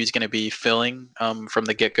him that he was going to be filling from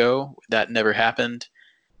the get-go. That never happened.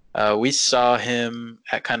 We saw him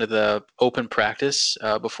at kind of the open practice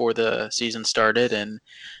before the season started, and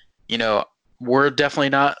we're definitely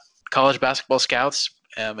not college basketball scouts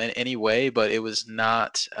in any way, but it was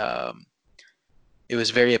not. It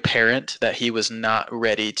was very apparent that he was not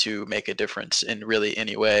ready to make a difference in really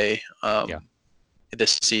any way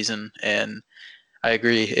this season, and I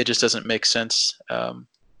agree. It just doesn't make sense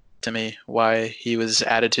to me why he was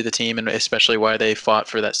added to the team, and especially why they fought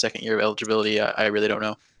for that second year of eligibility. I really don't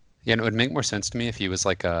know. Yeah, and it would make more sense to me if he was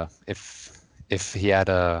like if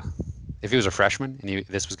he was a freshman and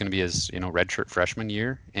this was going to be his redshirt freshman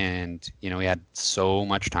year, and he had so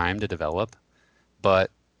much time to develop,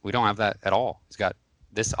 but we don't have that at all. He's got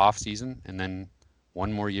this off season and then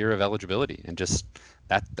one more year of eligibility, and just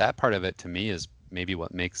that part of it to me is maybe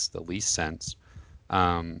what makes the least sense.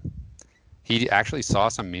 He actually saw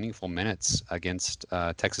some meaningful minutes against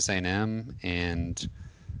Texas A&M and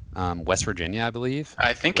West Virginia, I believe.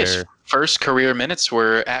 I think his first career minutes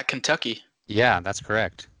were at Kentucky. Yeah, that's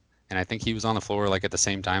correct. And I think he was on the floor like at the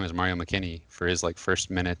same time as Mario McKinney for his like first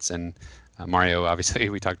minutes. And Mario, obviously,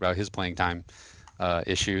 we talked about his playing time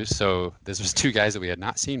issues. So this was two guys that we had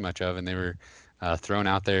not seen much of, and they were thrown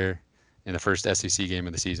out there in the first SEC game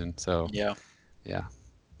of the season. So yeah.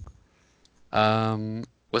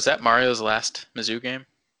 Was that Mario's last Mizzou game?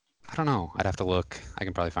 I don't know. I'd have to look. I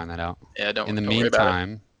can probably find that out. Yeah, don't. In the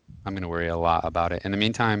meantime, I'm going to worry a lot about it. In the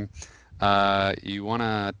meantime, you want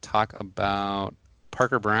to talk about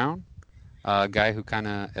Parker Brown, a guy who kind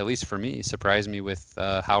of, at least for me, surprised me with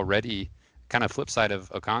how ready. Kind of flip side of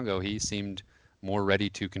Okongo, he seemed more ready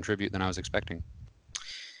to contribute than I was expecting.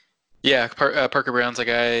 Yeah, Parker Brown's a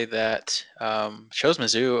guy that chose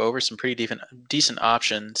Mizzou over some pretty decent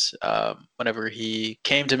options. Whenever he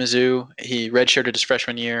came to Mizzou, he redshirted his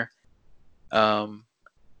freshman year. He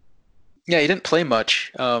didn't play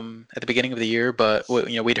much at the beginning of the year, but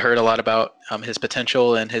we'd heard a lot about his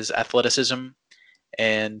potential and his athleticism.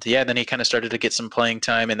 And then he kind of started to get some playing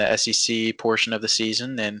time in the SEC portion of the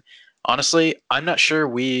season. And honestly, I'm not sure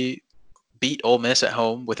we beat Ole Miss at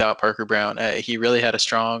home without Parker Brown. He really had a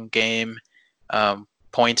strong game,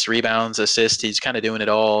 points, rebounds, assists. He's kind of doing it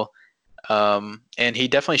all. And he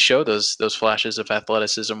definitely showed those flashes of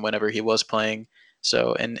athleticism whenever he was playing.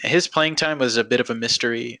 So, and his playing time was a bit of a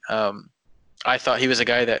mystery. I thought he was a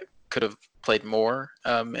guy that could have played more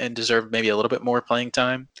and deserved maybe a little bit more playing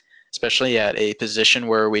time, especially at a position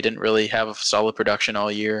where we didn't really have solid production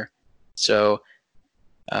all year. So,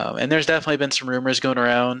 and there's definitely been some rumors going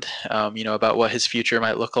around, about what his future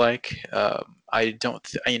might look like. I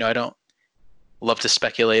don't love to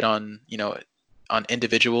speculate on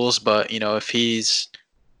individuals, but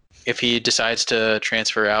if he decides to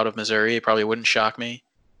transfer out of Missouri, it probably wouldn't shock me.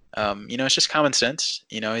 It's just common sense.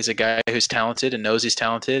 He's a guy who's talented and knows he's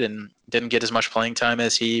talented and didn't get as much playing time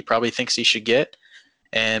as he probably thinks he should get,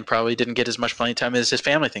 and probably didn't get as much playing time as his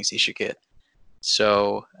family thinks he should get.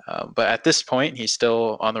 So, but at this point, he's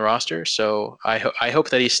still on the roster. So I hope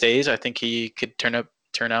that he stays. I think he could turn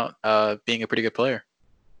out being a pretty good player.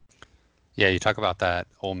 Yeah, you talk about that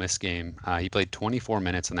Ole Miss game. He played 24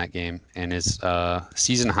 minutes in that game, and his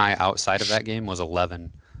season high outside of that game was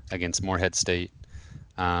 11 against Morehead State.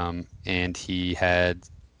 And he had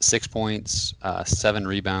 6 points, 7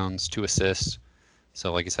 rebounds, 2 assists.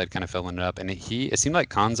 So, like I said, kind of filling it up. And it seemed like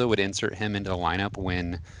Konzo would insert him into the lineup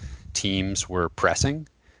when teams were pressing,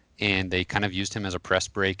 and they kind of used him as a press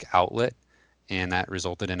break outlet. And that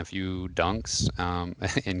resulted in a few dunks,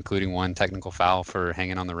 including one technical foul for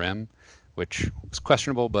hanging on the rim, which was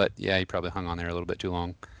questionable, but yeah, he probably hung on there a little bit too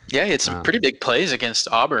long. Yeah, he had some pretty big plays against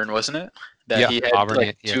Auburn, wasn't it? That yeah, he had Auburn,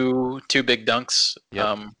 like two big dunks.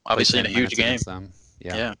 Yep. Obviously in a huge game.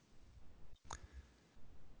 Yeah.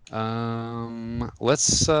 Let's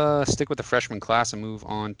stick with the freshman class and move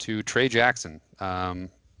on to Trey Jackson.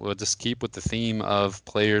 We'll just keep with the theme of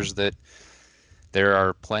players that there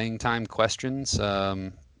are playing time questions.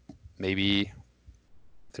 Maybe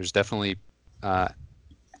there's definitely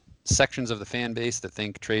sections of the fan base that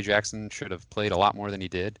think Trey Jackson should have played a lot more than he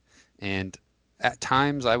did. And at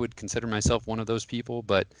times I would consider myself one of those people,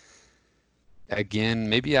 but again,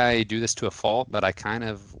 maybe I do this to a fault, but I kind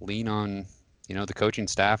of lean on, the coaching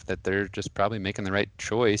staff that they're just probably making the right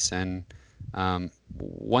choice. And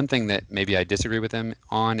one thing that maybe I disagree with them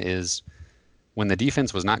on is when the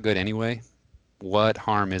defense was not good anyway, what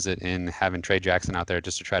harm is it in having Trey Jackson out there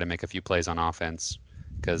just to try to make a few plays on offense?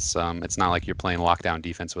 Because it's not like you're playing lockdown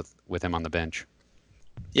defense with him on the bench.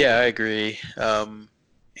 Yeah, I agree.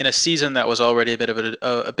 In a season that was already a bit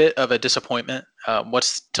of a disappointment,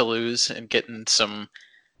 what's to lose in getting some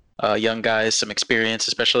young guys some experience,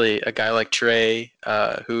 especially a guy like Trey,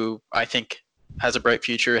 who I think has a bright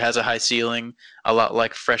future, has a high ceiling, a lot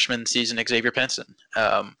like freshman season Xavier Penson.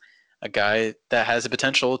 A guy that has the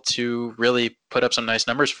potential to really put up some nice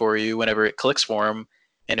numbers for you whenever it clicks for him.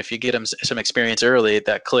 And if you get him some experience early,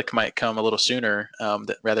 that click might come a little sooner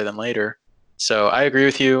rather than later. So I agree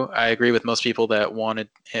with you. I agree with most people that wanted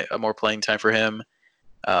a more playing time for him.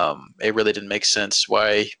 It really didn't make sense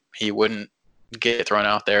why he wouldn't get thrown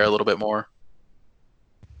out there a little bit more.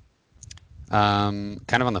 Kind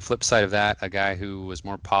of on the flip side of that, a guy who was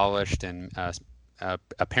more polished and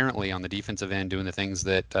apparently on the defensive end doing the things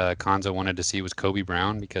that Konzo wanted to see was Kobe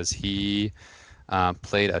Brown, because he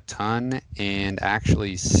played a ton and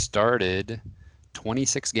actually started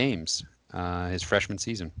 26 games his freshman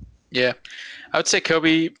season. Yeah, I would say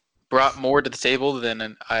Kobe brought more to the table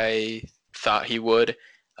than I thought he would.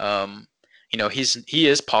 He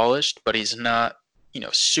is polished, but he's not,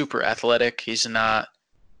 super athletic. He's not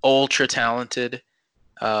ultra talented.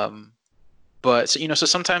 But so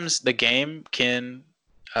sometimes the game can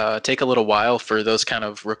take a little while for those kind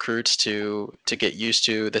of recruits to get used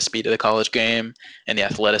to the speed of the college game and the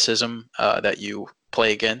athleticism that you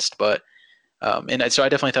play against. But and so I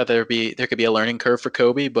definitely thought there could be a learning curve for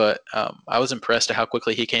Kobe, but I was impressed at how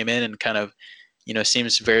quickly he came in and kind of,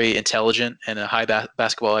 seems very intelligent and a high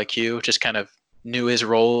basketball IQ. Just kind of knew his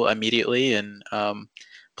role immediately and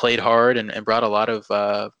played hard and brought a lot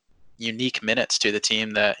of unique minutes to the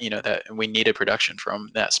team that that we needed production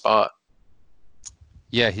from that spot.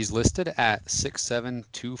 Yeah, he's listed at 6'7",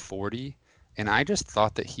 240, and I just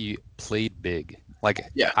thought that he played big. Like,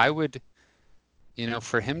 yeah. I would.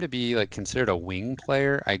 For him to be like considered a wing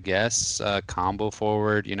player, I guess, combo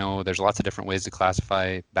forward, there's lots of different ways to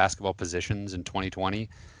classify basketball positions in 2020.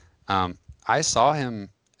 I saw him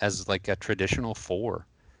as like a traditional 4.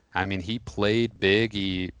 I mean, he played big.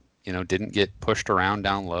 He, didn't get pushed around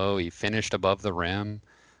down low. He finished above the rim.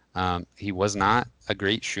 He was not a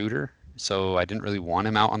great shooter, so I didn't really want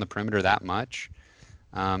him out on the perimeter that much.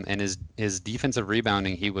 And his defensive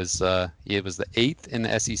rebounding, he was the 8th in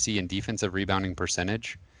the SEC in defensive rebounding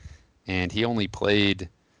percentage, and he only played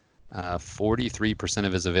 43%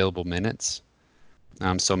 of his available minutes.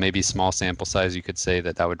 So maybe small sample size, you could say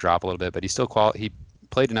that would drop a little bit, but he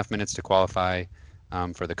played enough minutes to qualify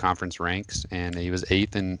for the conference ranks, and he was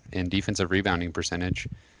eighth in defensive rebounding percentage.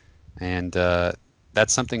 And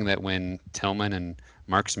that's something that when Tillman and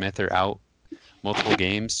Mark Smith are out multiple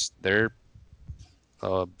games, they're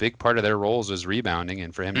a big part of their roles is rebounding,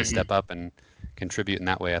 and for him to Hmm. step up and contribute in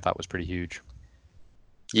that way, I thought was pretty huge.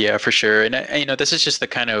 Yeah, for sure. And this is just the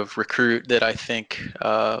kind of recruit that I think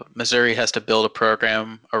Missouri has to build a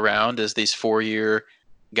program around. Is these 4-year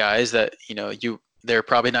guys that they're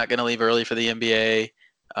probably not going to leave early for the NBA,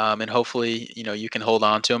 and hopefully you can hold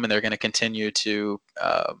on to them, and they're going to continue to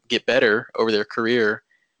get better over their career.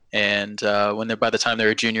 And when they're by the time they're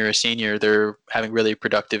a junior or senior, they're having really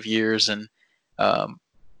productive years. And um,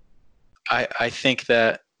 I think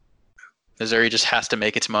that Missouri just has to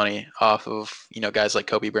make its money off of guys like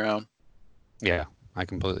Kobe Brown. Yeah, I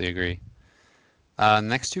completely agree.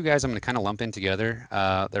 Next two guys I'm going to kind of lump in together.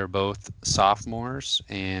 They're both sophomores,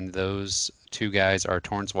 and those two guys are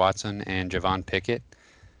Torrance Watson and Javon Pickett.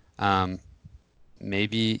 Um,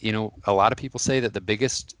 Maybe, a lot of people say that the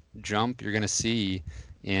biggest jump you're going to see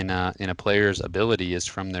in a player's ability is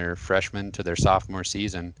from their freshman to their sophomore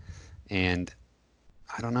season. And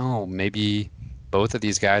I don't know, maybe both of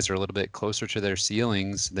these guys are a little bit closer to their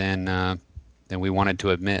ceilings than we wanted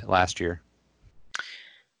to admit last year.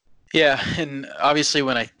 Yeah, and obviously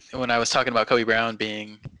when I was talking about Kobe Brown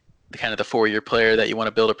being the kind of the 4-year player that you want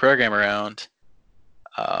to build a program around,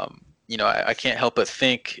 I can't help but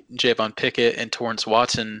think Javon Pickett and Torrance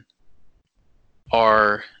Watson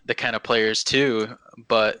are the kind of players too,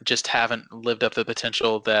 but just haven't lived up to the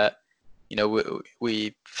potential that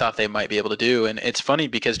we thought they might be able to do. And it's funny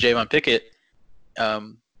because Javon Pickett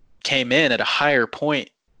came in at a higher point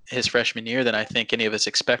his freshman year than I think any of us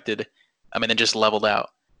expected. I mean, and just leveled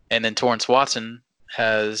out. And then Torrance Watson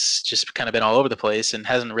has just kind of been all over the place and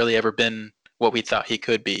hasn't really ever been what we thought he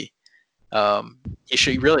could be.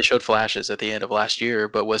 He really showed flashes at the end of last year,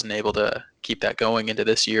 but wasn't able to keep that going into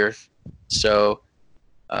this year. So,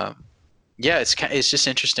 yeah, it's just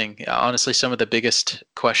interesting. Honestly, some of the biggest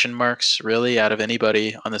question marks, really, out of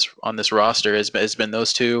anybody on this roster has been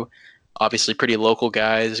those two. Obviously, pretty local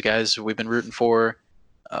guys we've been rooting for.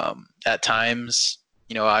 At times,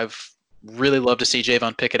 I've really loved to see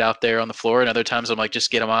Javon Pickett out there on the floor, and other times I'm like,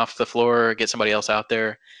 just get him off the floor, or get somebody else out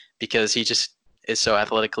there, because he just is so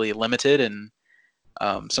athletically limited, and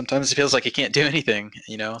sometimes it feels like he can't do anything.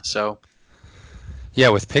 So Yeah,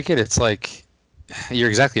 with Pickett, it's like you're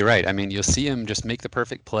exactly right. I mean, you'll see him just make the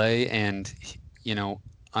perfect play and, you know,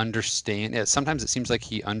 understand. Sometimes it seems like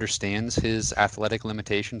he understands his athletic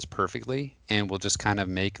limitations perfectly and will just kind of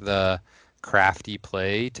make the crafty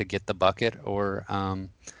play to get the bucket or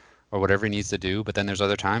whatever he needs to do. But then there's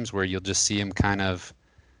other times where you'll just see him kind of,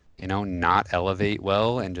 not elevate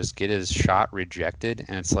well and just get his shot rejected.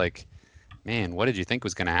 And it's like, man, what did you think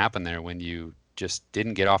was going to happen there when you just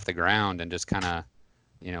didn't get off the ground and just kind of,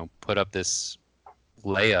 put up this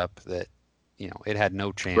layup that, it had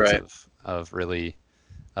no chance right, of really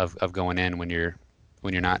of going in when you're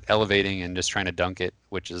not elevating and just trying to dunk it,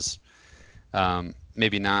 which is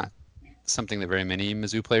maybe not something that very many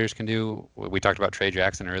Mizzou players can do. We talked about Trey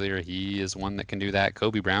Jackson earlier. He is one that can do that.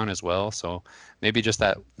 Kobe Brown as well. So maybe just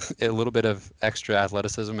that a little bit of extra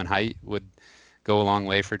athleticism and height would go a long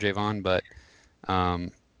way for Javon. But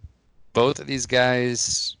um, both of these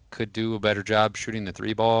guys could do a better job shooting the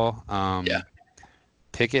three ball. yeah,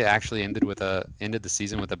 Pickett actually ended the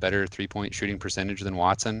season with a better 3-point shooting percentage than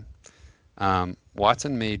Watson.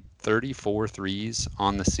 Watson made 34 threes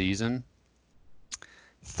on the season.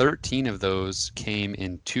 13 of those came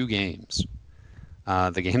in 2 games.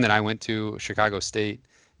 The game that I went to, Chicago State,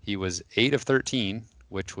 he was 8 of 13,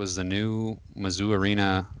 which was the new Mizzou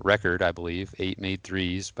Arena record, I believe. 8 made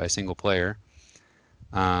threes by a single player.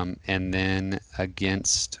 And then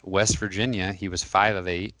against West Virginia, he was 5 of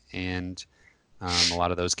 8, and a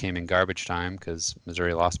lot of those came in garbage time because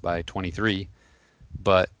Missouri lost by 23.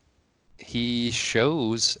 But he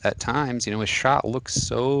shows at times, his shot looks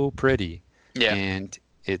so pretty, yeah, and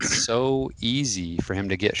it's so easy for him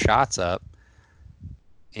to get shots up.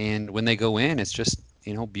 And when they go in, it's just,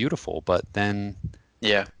 beautiful. But then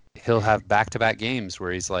yeah. he'll have back-to-back games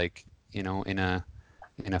where he's like, in a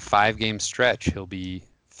 5-game stretch, he'll be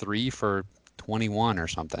 3 for 21 or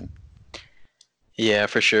something. Yeah,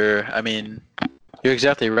 for sure. I mean, you're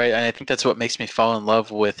exactly right, and I think that's what makes me fall in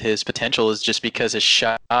love with his potential is just because his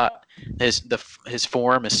shot, his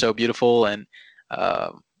form is so beautiful, and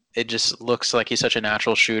it just looks like he's such a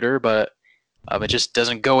natural shooter, but it just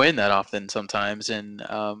doesn't go in that often sometimes. And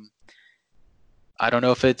I don't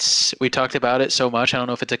know if we talked about it so much. I don't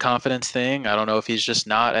know if it's a confidence thing. I don't know if he's just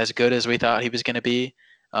not as good as we thought he was going to be.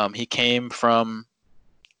 He came from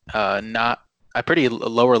not a pretty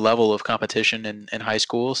lower level of competition in high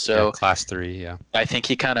school. Yeah, So class 3. Yeah. I think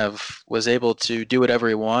he kind of was able to do whatever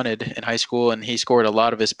he wanted in high school, and he scored a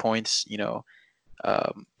lot of his points,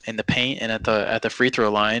 in the paint and at the free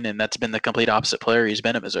throw line, and that's been the complete opposite player he's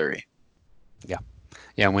been at Missouri. Yeah.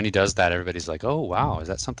 Yeah. And when he does that, everybody's like, oh, wow, is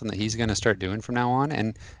that something that he's going to start doing from now on?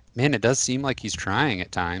 And man, it does seem like he's trying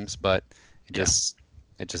at times, but it Yeah. just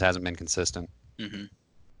it just hasn't been consistent. Hmm.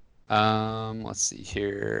 Let's see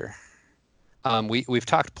here. We've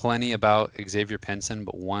talked plenty about Xavier Pinson,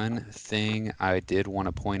 but one thing I did want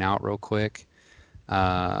to point out real quick.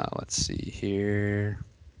 Let's see here.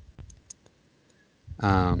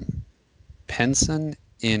 Pinson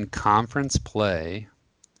in conference play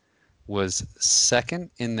was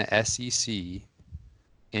second in the SEC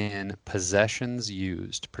in possessions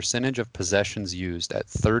used, percentage of possessions used at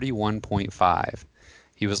 31.5.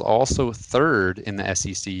 He was also third in the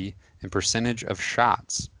SEC in percentage of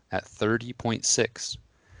shots at 30.6.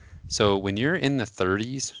 So when you're in the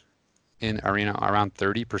 30s, around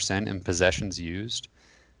 30% in possessions used,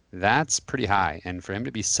 that's pretty high. And for him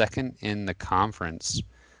to be second in the conference,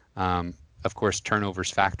 of course,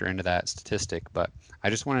 turnovers factor into that statistic. But I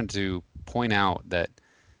just wanted to point out that,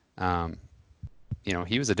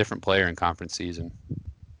 he was a different player in conference season.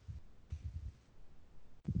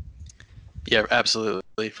 Yeah,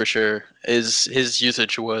 absolutely, for sure. His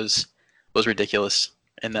usage was ridiculous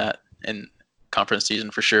in conference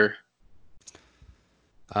season for sure.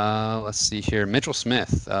 Let's see here. Mitchell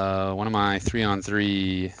Smith, one of my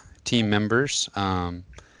 3-on-3 team members.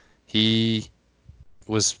 He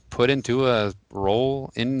was put into a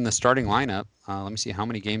role in the starting lineup. Let me see how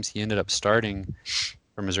many games he ended up starting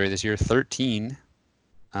for Missouri this year. 13.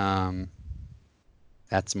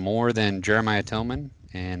 That's more than Jeremiah Tillman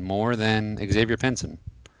and more than Xavier Pinson.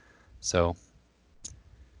 So.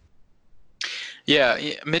 Yeah,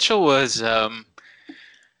 Mitchell was.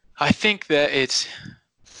 I think that it's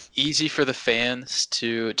easy for the fans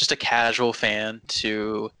just a casual fan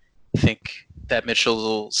to think that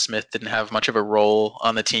Mitchell Smith didn't have much of a role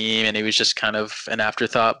on the team and he was just kind of an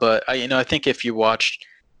afterthought. But I think if you watched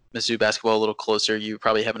Mizzou basketball a little closer, you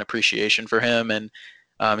probably have an appreciation for him. And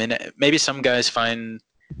maybe some guys find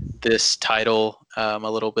this title a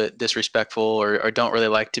little bit disrespectful or don't really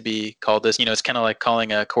like to be called this. It's kind of like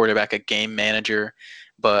calling a quarterback a game manager.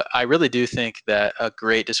 But I really do think that a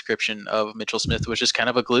great description of Mitchell Smith was just kind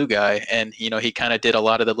of a glue guy. And, he kind of did a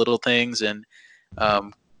lot of the little things and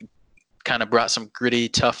kind of brought some gritty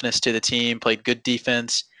toughness to the team, played good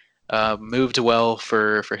defense, moved well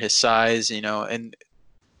for his size, and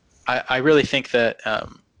I really think that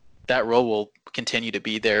that role will continue to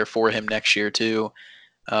be there for him next year too.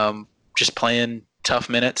 Just playing tough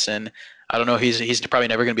minutes, and I don't know, he's probably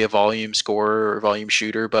never going to be a volume scorer or volume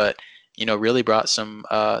shooter, but really brought some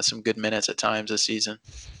good minutes at times this season.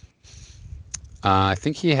 I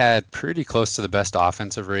think he had pretty close to the best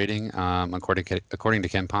offensive rating, according to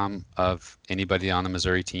KenPom, of anybody on the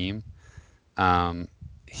Missouri team.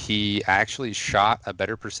 He actually shot a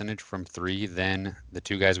better percentage from three than the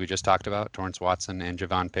two guys we just talked about, Torrance Watson and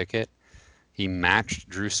Javon Pickett. He matched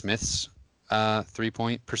Drew Smith's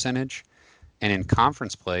 3-point percentage. And in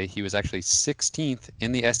conference play, he was actually 16th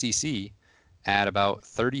in the SEC at about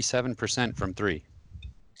 37% from three.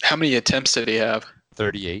 How many attempts did he have?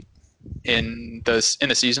 38. In the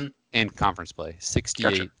season? In conference play, 68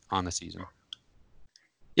 Gotcha. on the season.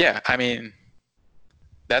 Yeah, I mean,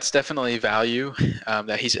 that's definitely value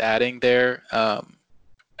that he's adding there.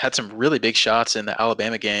 Had some really big shots in the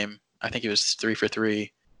Alabama game. I think he was 3 for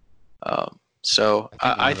 3. So I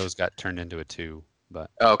think one of those got turned into a 2, but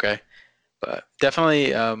okay. But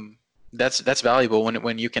definitely, that's valuable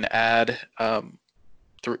when you can add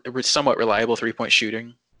somewhat reliable 3-point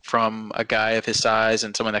shooting from a guy of his size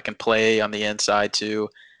and someone that can play on the inside too.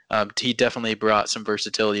 He definitely brought some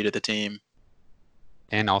versatility to the team.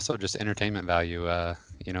 And also just entertainment value.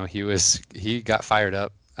 He got fired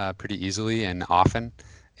up pretty easily and often,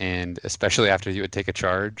 and especially after he would take a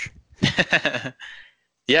charge.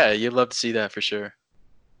 Yeah, you'd love to see that for sure.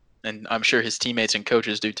 And I'm sure his teammates and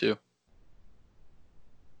coaches do too.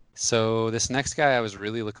 So this next guy I was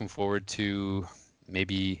really looking forward to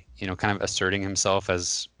maybe, kind of asserting himself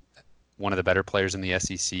as one of the better players in the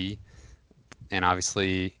SEC. And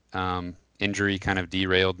obviously injury kind of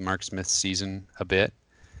derailed Mark Smith's season a bit.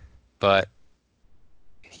 But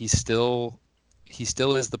he still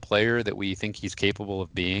is the player that we think he's capable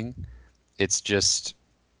of being. It's just,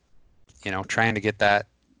 trying to get that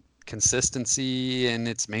consistency, and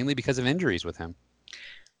it's mainly because of injuries with him.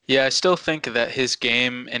 Yeah, I still think that his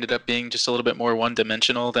game ended up being just a little bit more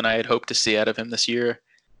one-dimensional than I had hoped to see out of him this year.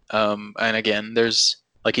 And again, there's,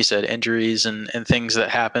 like you said, injuries and things that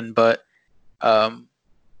happen, but um,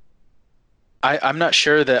 I'm not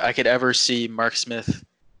sure that I could ever see Mark Smith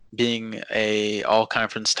being a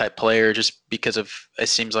all-conference type player just because of it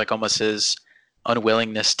seems like almost his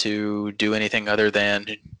unwillingness to do anything other than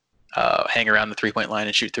hang around the three-point line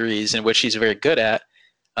and shoot threes, in which he's very good at.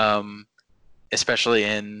 Um, Especially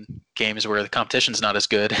in games where the competition's not as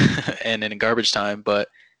good and in garbage time. But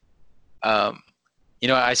um,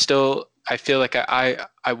 I feel like I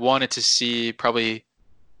wanted to see probably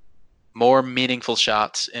more meaningful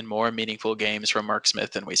shots and more meaningful games from Mark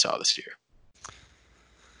Smith than we saw this year.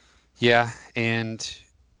 Yeah, and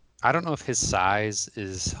I don't know if his size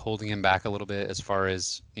is holding him back a little bit as far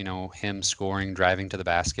as, him scoring, driving to the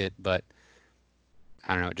basket, but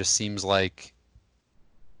I don't know, it just seems like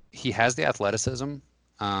he has the athleticism,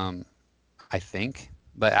 um, I think.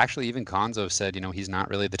 But actually, even Konzo said, he's not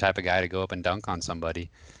really the type of guy to go up and dunk on somebody.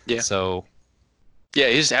 Yeah, So, yeah.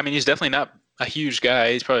 He's definitely not a huge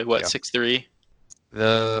guy. He's probably what yeah. 6'3".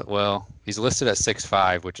 He's listed at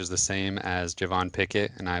 6'5", which is the same as Javon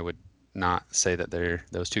Pickett, and I would not say that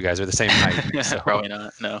those two guys are the same height. So, Probably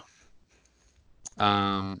not. No.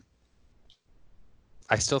 um,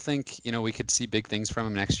 I still think, we could see big things from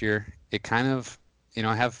him next year. It kind of,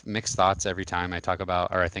 I have mixed thoughts every time I talk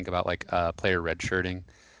about or I think about like player redshirting.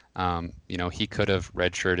 He could have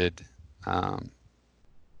redshirted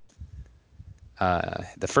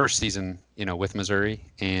the first season, with Missouri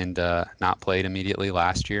and not played immediately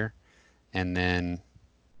last year. And then,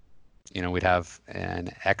 we'd have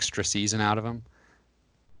an extra season out of him.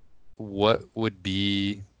 What would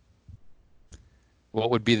be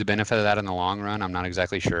the benefit of that in the long run? I'm not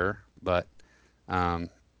exactly sure, but um,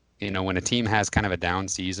 when a team has kind of a down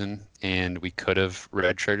season and we could have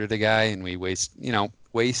redshirted a guy and we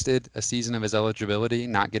wasted a season of his eligibility,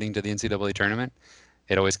 not getting to the NCAA tournament,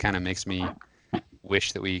 it always kind of makes me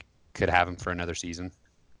wish that we could have him for another season.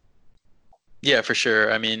 Yeah, for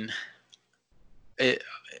sure. I mean, it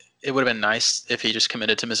it would have been nice if he just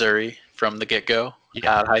committed to Missouri from the get-go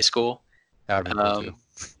out of high school. That would have been cool too.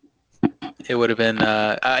 It would have been.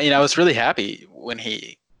 I was really happy when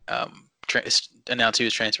he announced he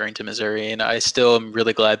was transferring to Missouri, and I still am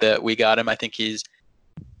really glad that we got him. I think he's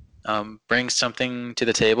brings something to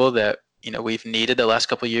the table that we've needed the last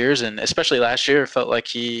couple of years, and especially last year, it felt like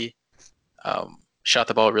he shot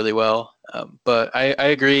the ball really well. But I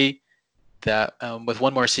agree that with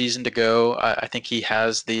one more season to go, I think he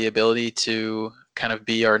has the ability to kind of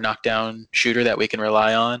be our knockdown shooter that we can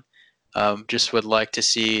rely on. Just would like to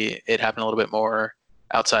see it happen a little bit more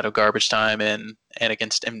outside of garbage time and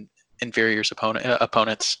against inferior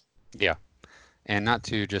opponents. Yeah, and not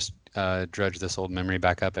to just drudge this old memory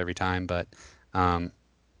back up every time, but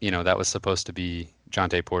that was supposed to be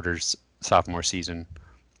Jonte Porter's sophomore season,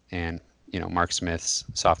 and Mark Smith's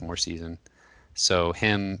sophomore season. So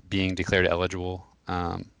him being declared eligible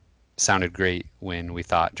sounded great when we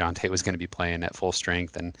thought Jonte was going to be playing at full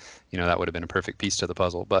strength, and that would have been a perfect piece to the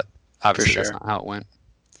puzzle. But obviously, that's not how it went.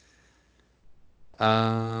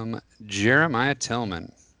 Jeremiah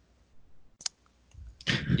Tillman.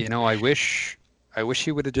 I wish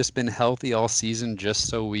he would have just been healthy all season, just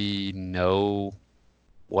so we know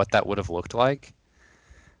what that would have looked like.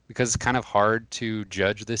 Because it's kind of hard to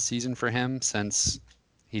judge this season for him since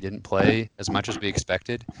he didn't play as much as we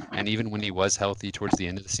expected, and even when he was healthy towards the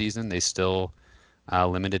end of the season, they still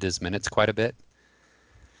limited his minutes quite a bit.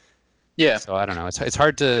 Yeah. So I don't know. It's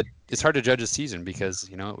hard to judge his season because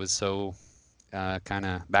it was so kind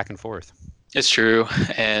of back and forth. It's true,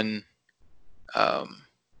 and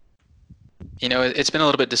it's been a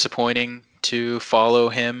little bit disappointing to follow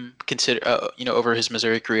him. Over his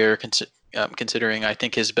Missouri career, considering I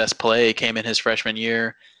think his best play came in his freshman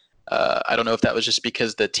year. I don't know if that was just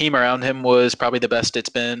because the team around him was probably the best it's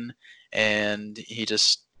been, and he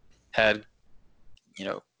just had,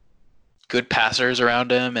 good passers around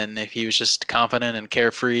him, and if he was just confident and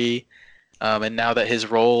carefree. And now that his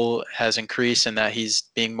role has increased and that he's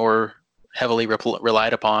being more heavily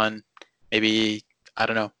relied upon, maybe, I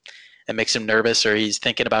don't know, it makes him nervous or he's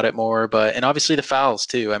thinking about it more. And obviously the fouls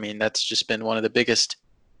too. I mean, that's just been one of the biggest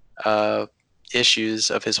issues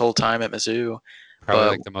of his whole time at Mizzou. Probably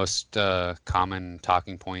like the most common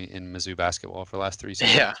talking point in Mizzou basketball for the last 3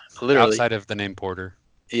 seasons. Yeah, literally. Outside of the name Porter.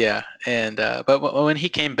 Yeah, and but when he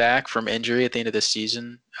came back from injury at the end of the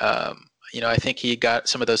season, I think he got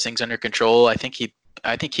some of those things under control. I think he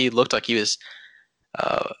looked like he was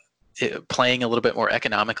playing a little bit more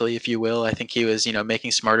economically, if you will. I think he was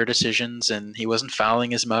making smarter decisions, and he wasn't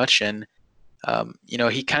fouling as much. And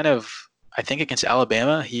He kind of, I think against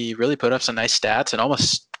Alabama, he really put up some nice stats and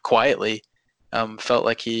almost quietly felt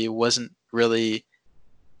like he wasn't really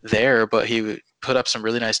there, but he put up some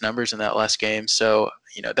really nice numbers in that last game. So,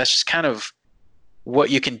 that's just kind of what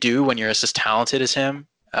you can do when you're as talented as him,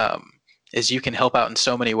 is you can help out in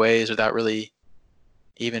so many ways without really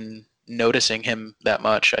even noticing him that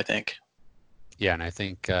much, I think. Yeah, and I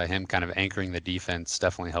think him kind of anchoring the defense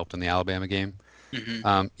definitely helped in the Alabama game.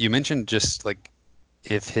 Hmm. You mentioned just like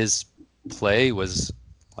if his play was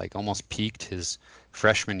like almost peaked his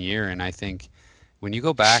freshman year, and I think when you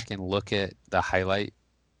go back and look at the highlight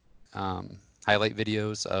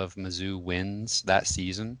videos of Mizzou wins that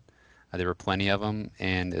season, there were plenty of them,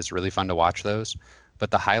 and it's really fun to watch those.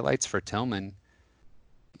 But the highlights for Tillman,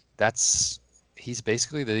 that's he's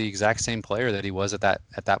basically the exact same player that he was at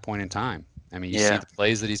that point in time. I mean, you see Yeah. the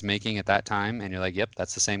plays that he's making at that time, and you're like, yep,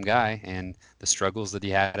 that's the same guy. And the struggles that he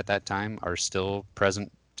had at that time are still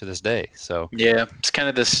present to this day. So, Yeah, it's kind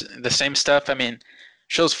of the same stuff. I mean,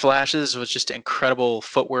 shows flashes with just incredible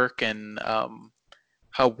footwork and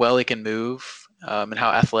how well he can move, and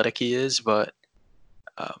how athletic he is, but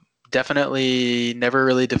definitely never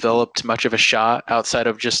really developed much of a shot outside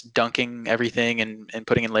of just dunking everything and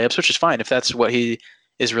putting in layups, which is fine. If that's what he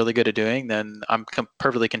is really good at doing, then I'm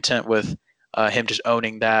perfectly content with him just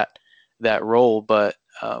owning that role. But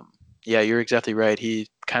yeah, you're exactly right. He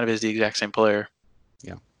kind of is the exact same player.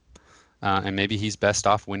 yeah. And maybe he's best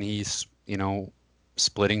off when he's,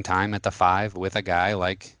 splitting time at the five with a guy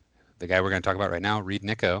like the guy we're going to talk about right now, Reed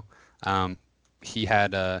Nico. He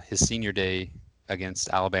had his senior day against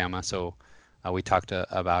Alabama, so we talked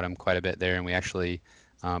about him quite a bit there, and we actually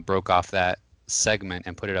broke off that segment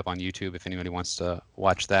and put it up on YouTube if anybody wants to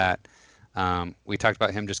watch that. We talked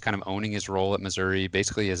about him just kind of owning his role at Missouri,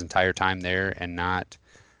 basically his entire time there, and not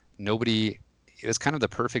nobody. It was kind of the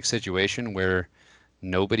perfect situation where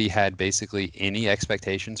nobody had basically any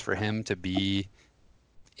expectations for him to be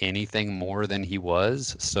anything more than he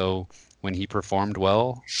was. So when he performed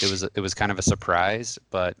well, it was kind of a surprise,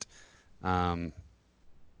 but um,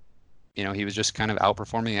 he was just kind of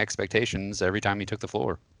outperforming expectations every time he took the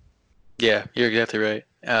floor. Yeah, you're exactly right.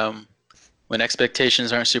 When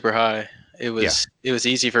expectations aren't super high, it Yeah, was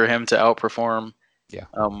easy for him to outperform yeah,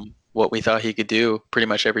 what we thought he could do pretty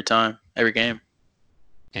much every time, every game.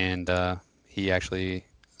 and he actually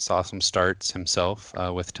saw some starts himself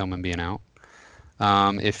with Tillman being out.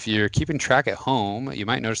 If you're keeping track at home, you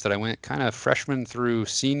might notice that I went kind of freshman through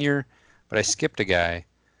senior, but I skipped a guy.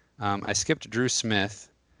 I skipped Drew Smith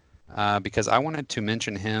because I wanted to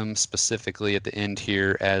mention him specifically at the end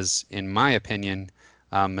here as, in my opinion,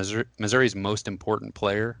 Missouri's most important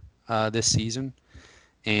player this season.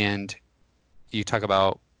 And you talk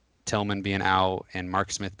about Tillman being out and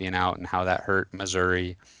Mark Smith being out and how that hurt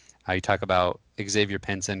Missouri. You talk about Xavier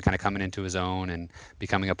Pinson kind of coming into his own and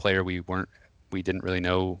becoming a player we didn't really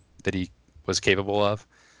know that he was capable of.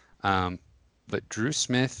 Um, but Drew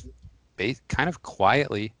Smith, kind of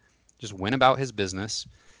quietly, just went about his business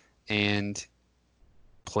and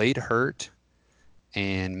played hurt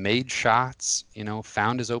and made shots,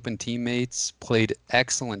 found his open teammates, played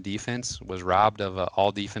excellent defense, was robbed of a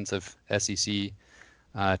all defensive SEC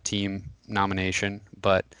team nomination.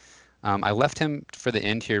 But I left him for the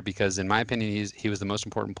end here because, in my opinion, he was the most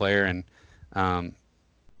important player. And um,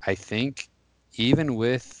 I think even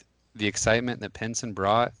with the excitement that Pinson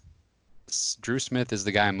brought, Drew Smith is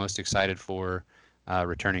the guy I'm most excited for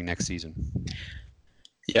returning next season.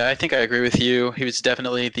 Yeah, I think I agree with you. He was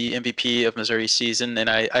definitely the MVP of Missouri's season, and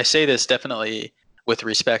I say this definitely with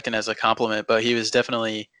respect and as a compliment, but he was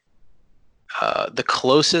definitely the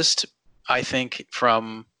closest, I think,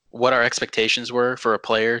 from what our expectations were for a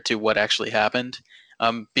player to what actually happened.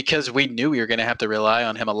 Because we knew we were going to have to rely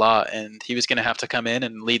on him a lot, and he was going to have to come in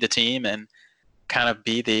and lead the team and kind of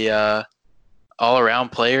be the all-around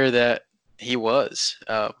player that he was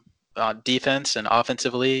on defense and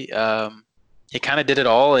offensively. He kind of did it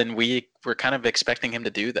all, and we were kind of expecting him to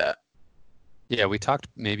do that. Yeah, we talked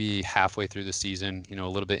maybe halfway through the season, a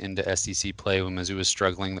little bit into SEC play when Mizzou was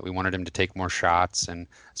struggling, that we wanted him to take more shots and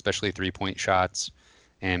especially 3-point shots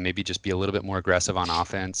and maybe just be a little bit more aggressive on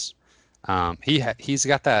offense. He's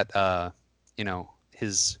got that,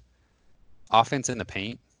 his offense in the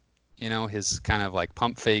paint, his kind of like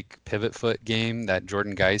pump fake pivot foot game that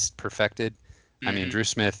Jordan Geist perfected. I mean, Hmm. Drew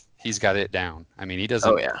Smith, he's got it down. I mean, he Oh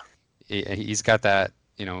doesn't, yeah. he's got that,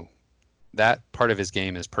 that part of his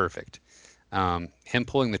game is perfect. Him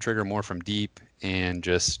pulling the trigger more from deep and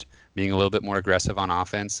just being a little bit more aggressive on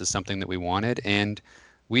offense is something that we wanted, and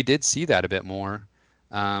we did see that a bit more.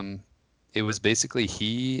 It was basically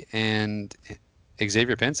he and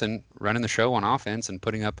Xavier Pinson running the show on offense and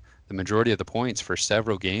putting up the majority of the points for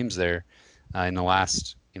several games there in the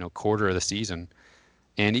last quarter of the season.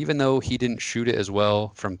 And even though he didn't shoot it as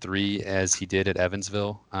well from three as he did at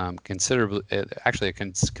Evansville, actually a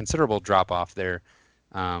considerable drop off there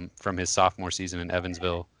from his sophomore season in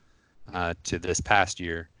Evansville to this past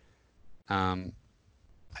year.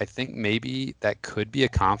 I think maybe that could be a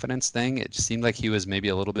confidence thing. It just seemed like he was maybe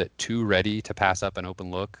a little bit too ready to pass up an open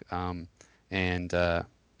look and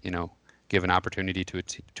give an opportunity to a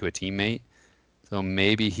teammate. So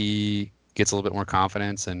maybe he gets a little bit more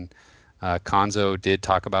confidence. And Konzo did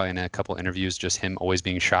talk about in a couple interviews just him always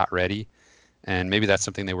being shot ready, and maybe that's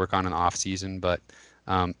something they work on in the off season. But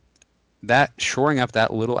that shoring up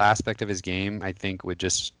that little aspect of his game, I think would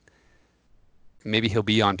just maybe he'll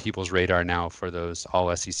be on people's radar now for those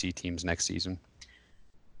all SEC teams next season.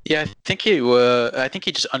 Yeah, I think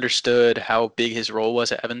he just understood how big his role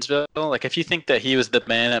was at Evansville. Like, if you think that he was the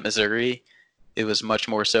man at Missouri, it was much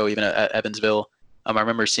more so even at Evansville. I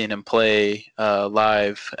remember seeing him play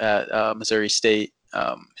live at Missouri State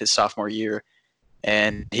his sophomore year,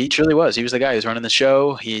 and he truly was. He was the guy who was running the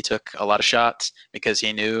show. He took a lot of shots because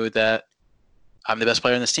he knew that I'm the best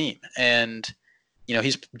player in this team. And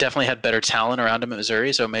he's definitely had better talent around him at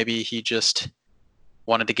Missouri, so maybe he just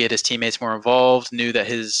wanted to get his teammates more involved, knew that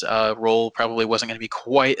his role probably wasn't going to be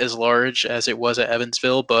quite as large as it was at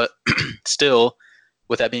Evansville, but still,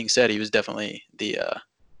 with that being said, he was definitely the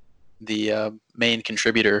main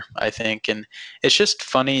contributor, I think. And it's just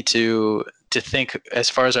funny to think, as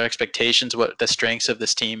far as our expectations, what the strengths of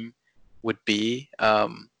this team would be.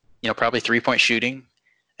 Probably 3-point shooting.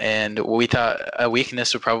 And we thought a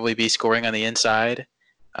weakness would probably be scoring on the inside,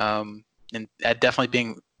 and that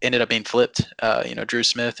definitely ended up being flipped. Drew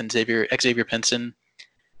Smith and Xavier Pinson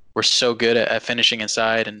were so good at finishing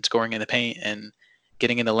inside and scoring in the paint and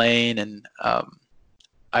getting in the lane, and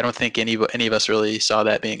I don't think any of us really saw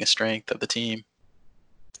that being a strength of the team.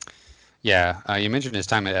 Yeah, you mentioned his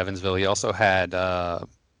time at Evansville. He also had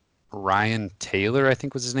Ryan Taylor, I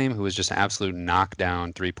think was his name, who was just an absolute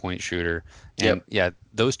knockdown 3-point shooter. And Yep. yeah,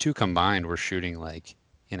 those two combined were shooting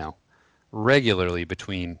regularly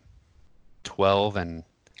between 12 and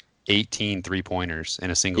 18 3-pointers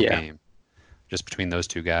in a single game, just between those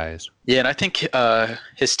two guys. Yeah, and I think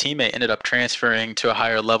his teammate ended up transferring to a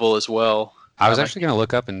higher level as well. I was actually going to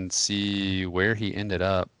look up and see where he ended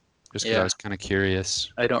up, just because I was kind of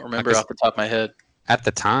curious. I don't remember off the top of my head. At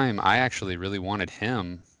the time, I actually really wanted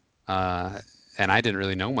him, and I didn't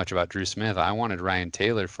really know much about Drew Smith. I wanted Ryan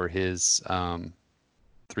Taylor for his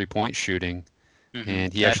 3-point shooting,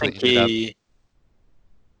 and he actually ended up.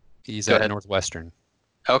 He's at Northwestern.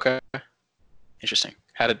 Okay, interesting.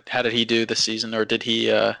 How did he do this season, or did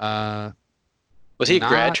he? Was he a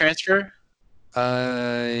grad transfer?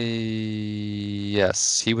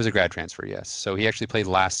 Yes, he was a grad transfer. Yes, so he actually played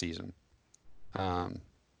last season.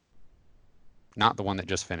 Not the one that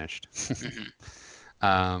just finished.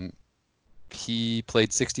 He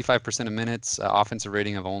played 65% of minutes, offensive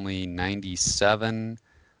rating of only 97,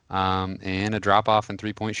 and a drop off in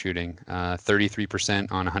 3-point shooting,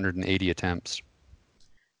 33% on 180 attempts.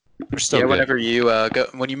 Yeah, whenever you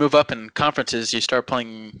when you move up in conferences, you start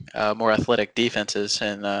playing more athletic defenses,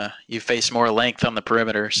 and you face more length on the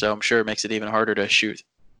perimeter. So I'm sure it makes it even harder to shoot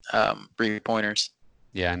 3-pointers.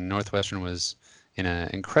 Yeah, and Northwestern was in an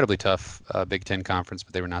incredibly tough Big Ten conference,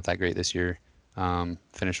 but they were not that great this year.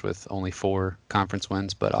 Finished with only 4 conference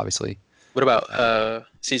wins, but obviously. What about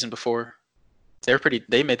season before?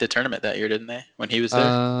 They made the tournament that year, didn't they? When he was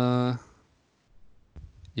there.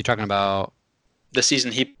 You're talking about the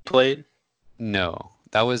season he played? No,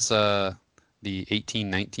 that was the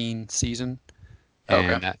 18-19 season,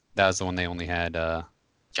 and that was the one they only had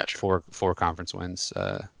gotcha. four conference wins.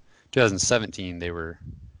 2017, they were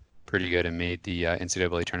pretty good and made the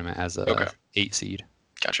NCAA tournament as a 8 seed.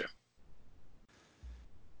 Gotcha.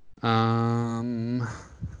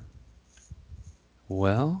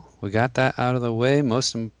 Well, we got that out of the way.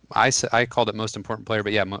 I called it most important player,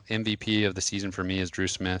 but yeah, MVP of the season for me is Drew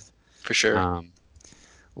Smith. For sure.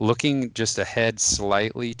 Looking just ahead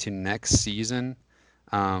slightly to next season,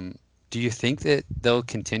 do you think that they'll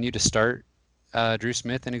continue to start Drew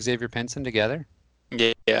Smith and Xavier Pinson together?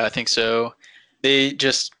 Yeah, I think so. They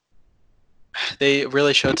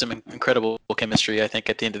really showed some incredible chemistry, I think,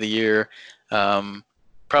 at the end of the year.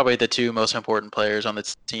 Probably the 2 most important players on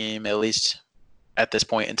the team, at least at this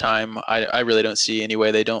point in time. I really don't see any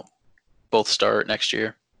way they don't both start next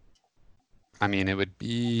year. I mean, it would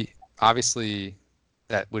be obviously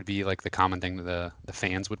that would be like the common thing that the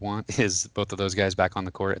fans would want is both of those guys back on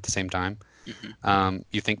the court at the same time.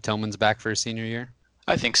 You think Tillman's back for his senior year?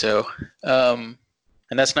 I think so.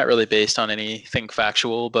 and that's not really based on anything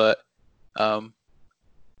factual, but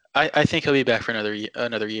I think he'll be back for another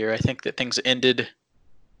year. I think that things ended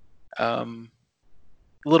a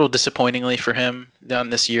little disappointingly for him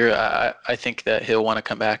down this year. I think that he'll want to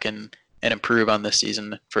come back and improve on this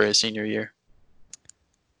season for his senior year.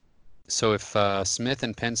 So if Smith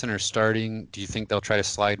and Penson are starting, do you think they'll try to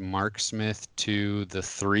slide Mark Smith to the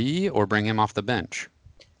 3 or bring him off the bench?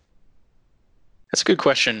 That's a good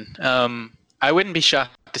question. I wouldn't be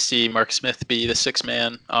shocked to see Mark Smith be the 6th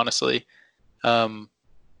man, honestly. I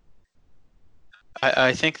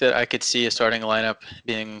think that I could see a starting lineup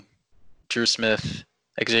being Drew Smith,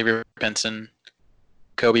 Xavier Benson,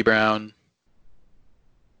 Kobe Brown,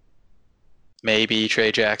 maybe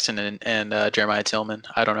Trey Jackson and Jeremiah Tillman.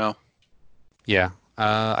 I don't know. Yeah,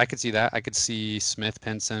 I could see that. I could see Smith,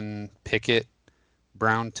 Penson, Pickett,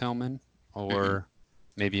 Brown, Tillman, or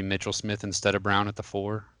maybe Mitchell Smith instead of Brown at the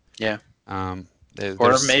 4. Yeah. Or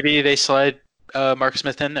There's, maybe they slide Mark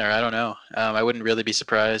Smith in there. I don't know. I wouldn't really be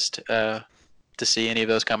surprised to see any of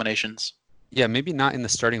those combinations. yeah, maybe not in the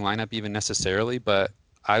starting lineup even necessarily, but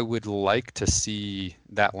I would like to see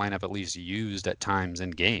that lineup at least used at times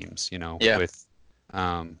in games, Yeah. with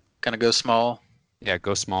Kind of go small. yeah,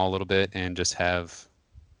 go small a little bit and just have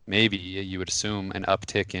maybe you would assume an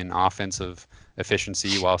uptick in offensive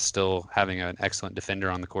efficiency while still having an excellent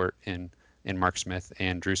defender on the court in Mark Smith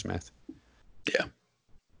and Drew Smith. Yeah.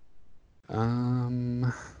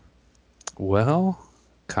 Well,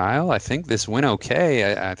 Kyle, I think this went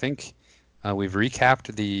okay. I think we've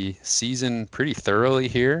recapped the season pretty thoroughly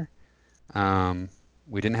here.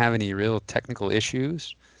 We didn't have any real technical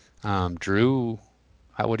issues. Drew,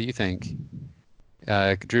 what do you think?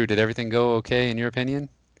 Drew, did everything go okay in your opinion?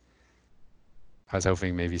 I was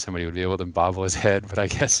hoping maybe somebody would be able to bobble his head, but I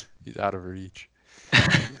guess he's out of reach.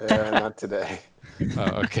 Not today.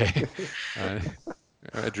 Oh, okay.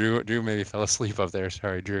 Drew maybe fell asleep up there.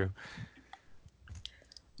 Sorry, Drew.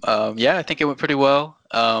 Yeah, I think it went pretty well.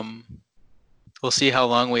 We'll see how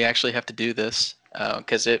long we actually have to do this,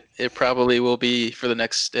 because it probably will be for the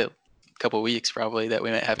next couple of weeks probably that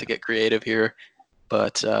we might have to get creative here.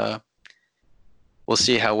 But we'll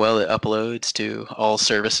see how well it uploads to all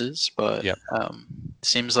services. But Yep.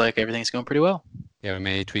 Seems like everything's going pretty well. Yeah, we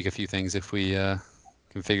may tweak a few things if we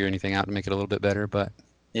can figure anything out to make it a little bit better. But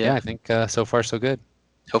yeah, I think so far so good.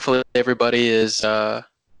 Hopefully everybody is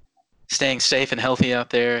staying safe and healthy out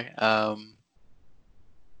there. I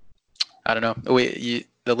don't know.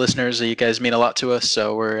 The listeners, you guys mean a lot to us,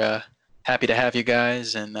 so we're happy to have you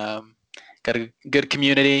guys, and got a good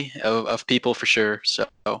community of people for sure. So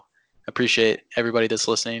appreciate everybody that's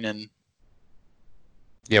listening, and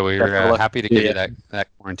yeah, we're happy to give you that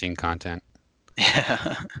quarantine content.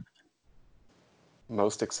 Yeah.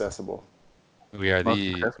 Most accessible. We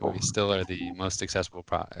still are the most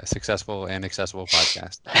successful and accessible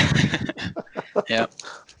podcast. Yeah.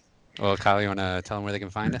 Well, Kyle, you want to tell them where they can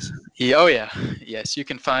find us? Yeah, oh yeah. Yes, you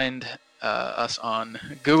can find us on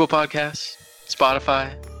Google Podcasts,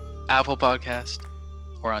 Spotify, Apple Podcast,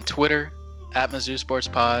 or on Twitter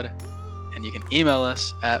 @MizzouSportsPod, and you can email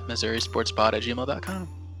us at MissouriSportsPod@gmail.com.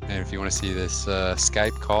 And if you want to see this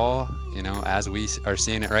Skype call, as we are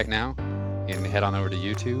seeing it right now, you can head on over to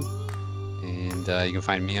YouTube, and you can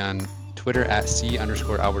find me on Twitter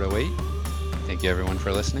 @C_Albert08. Thank you everyone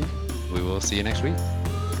for listening. We will see you next week.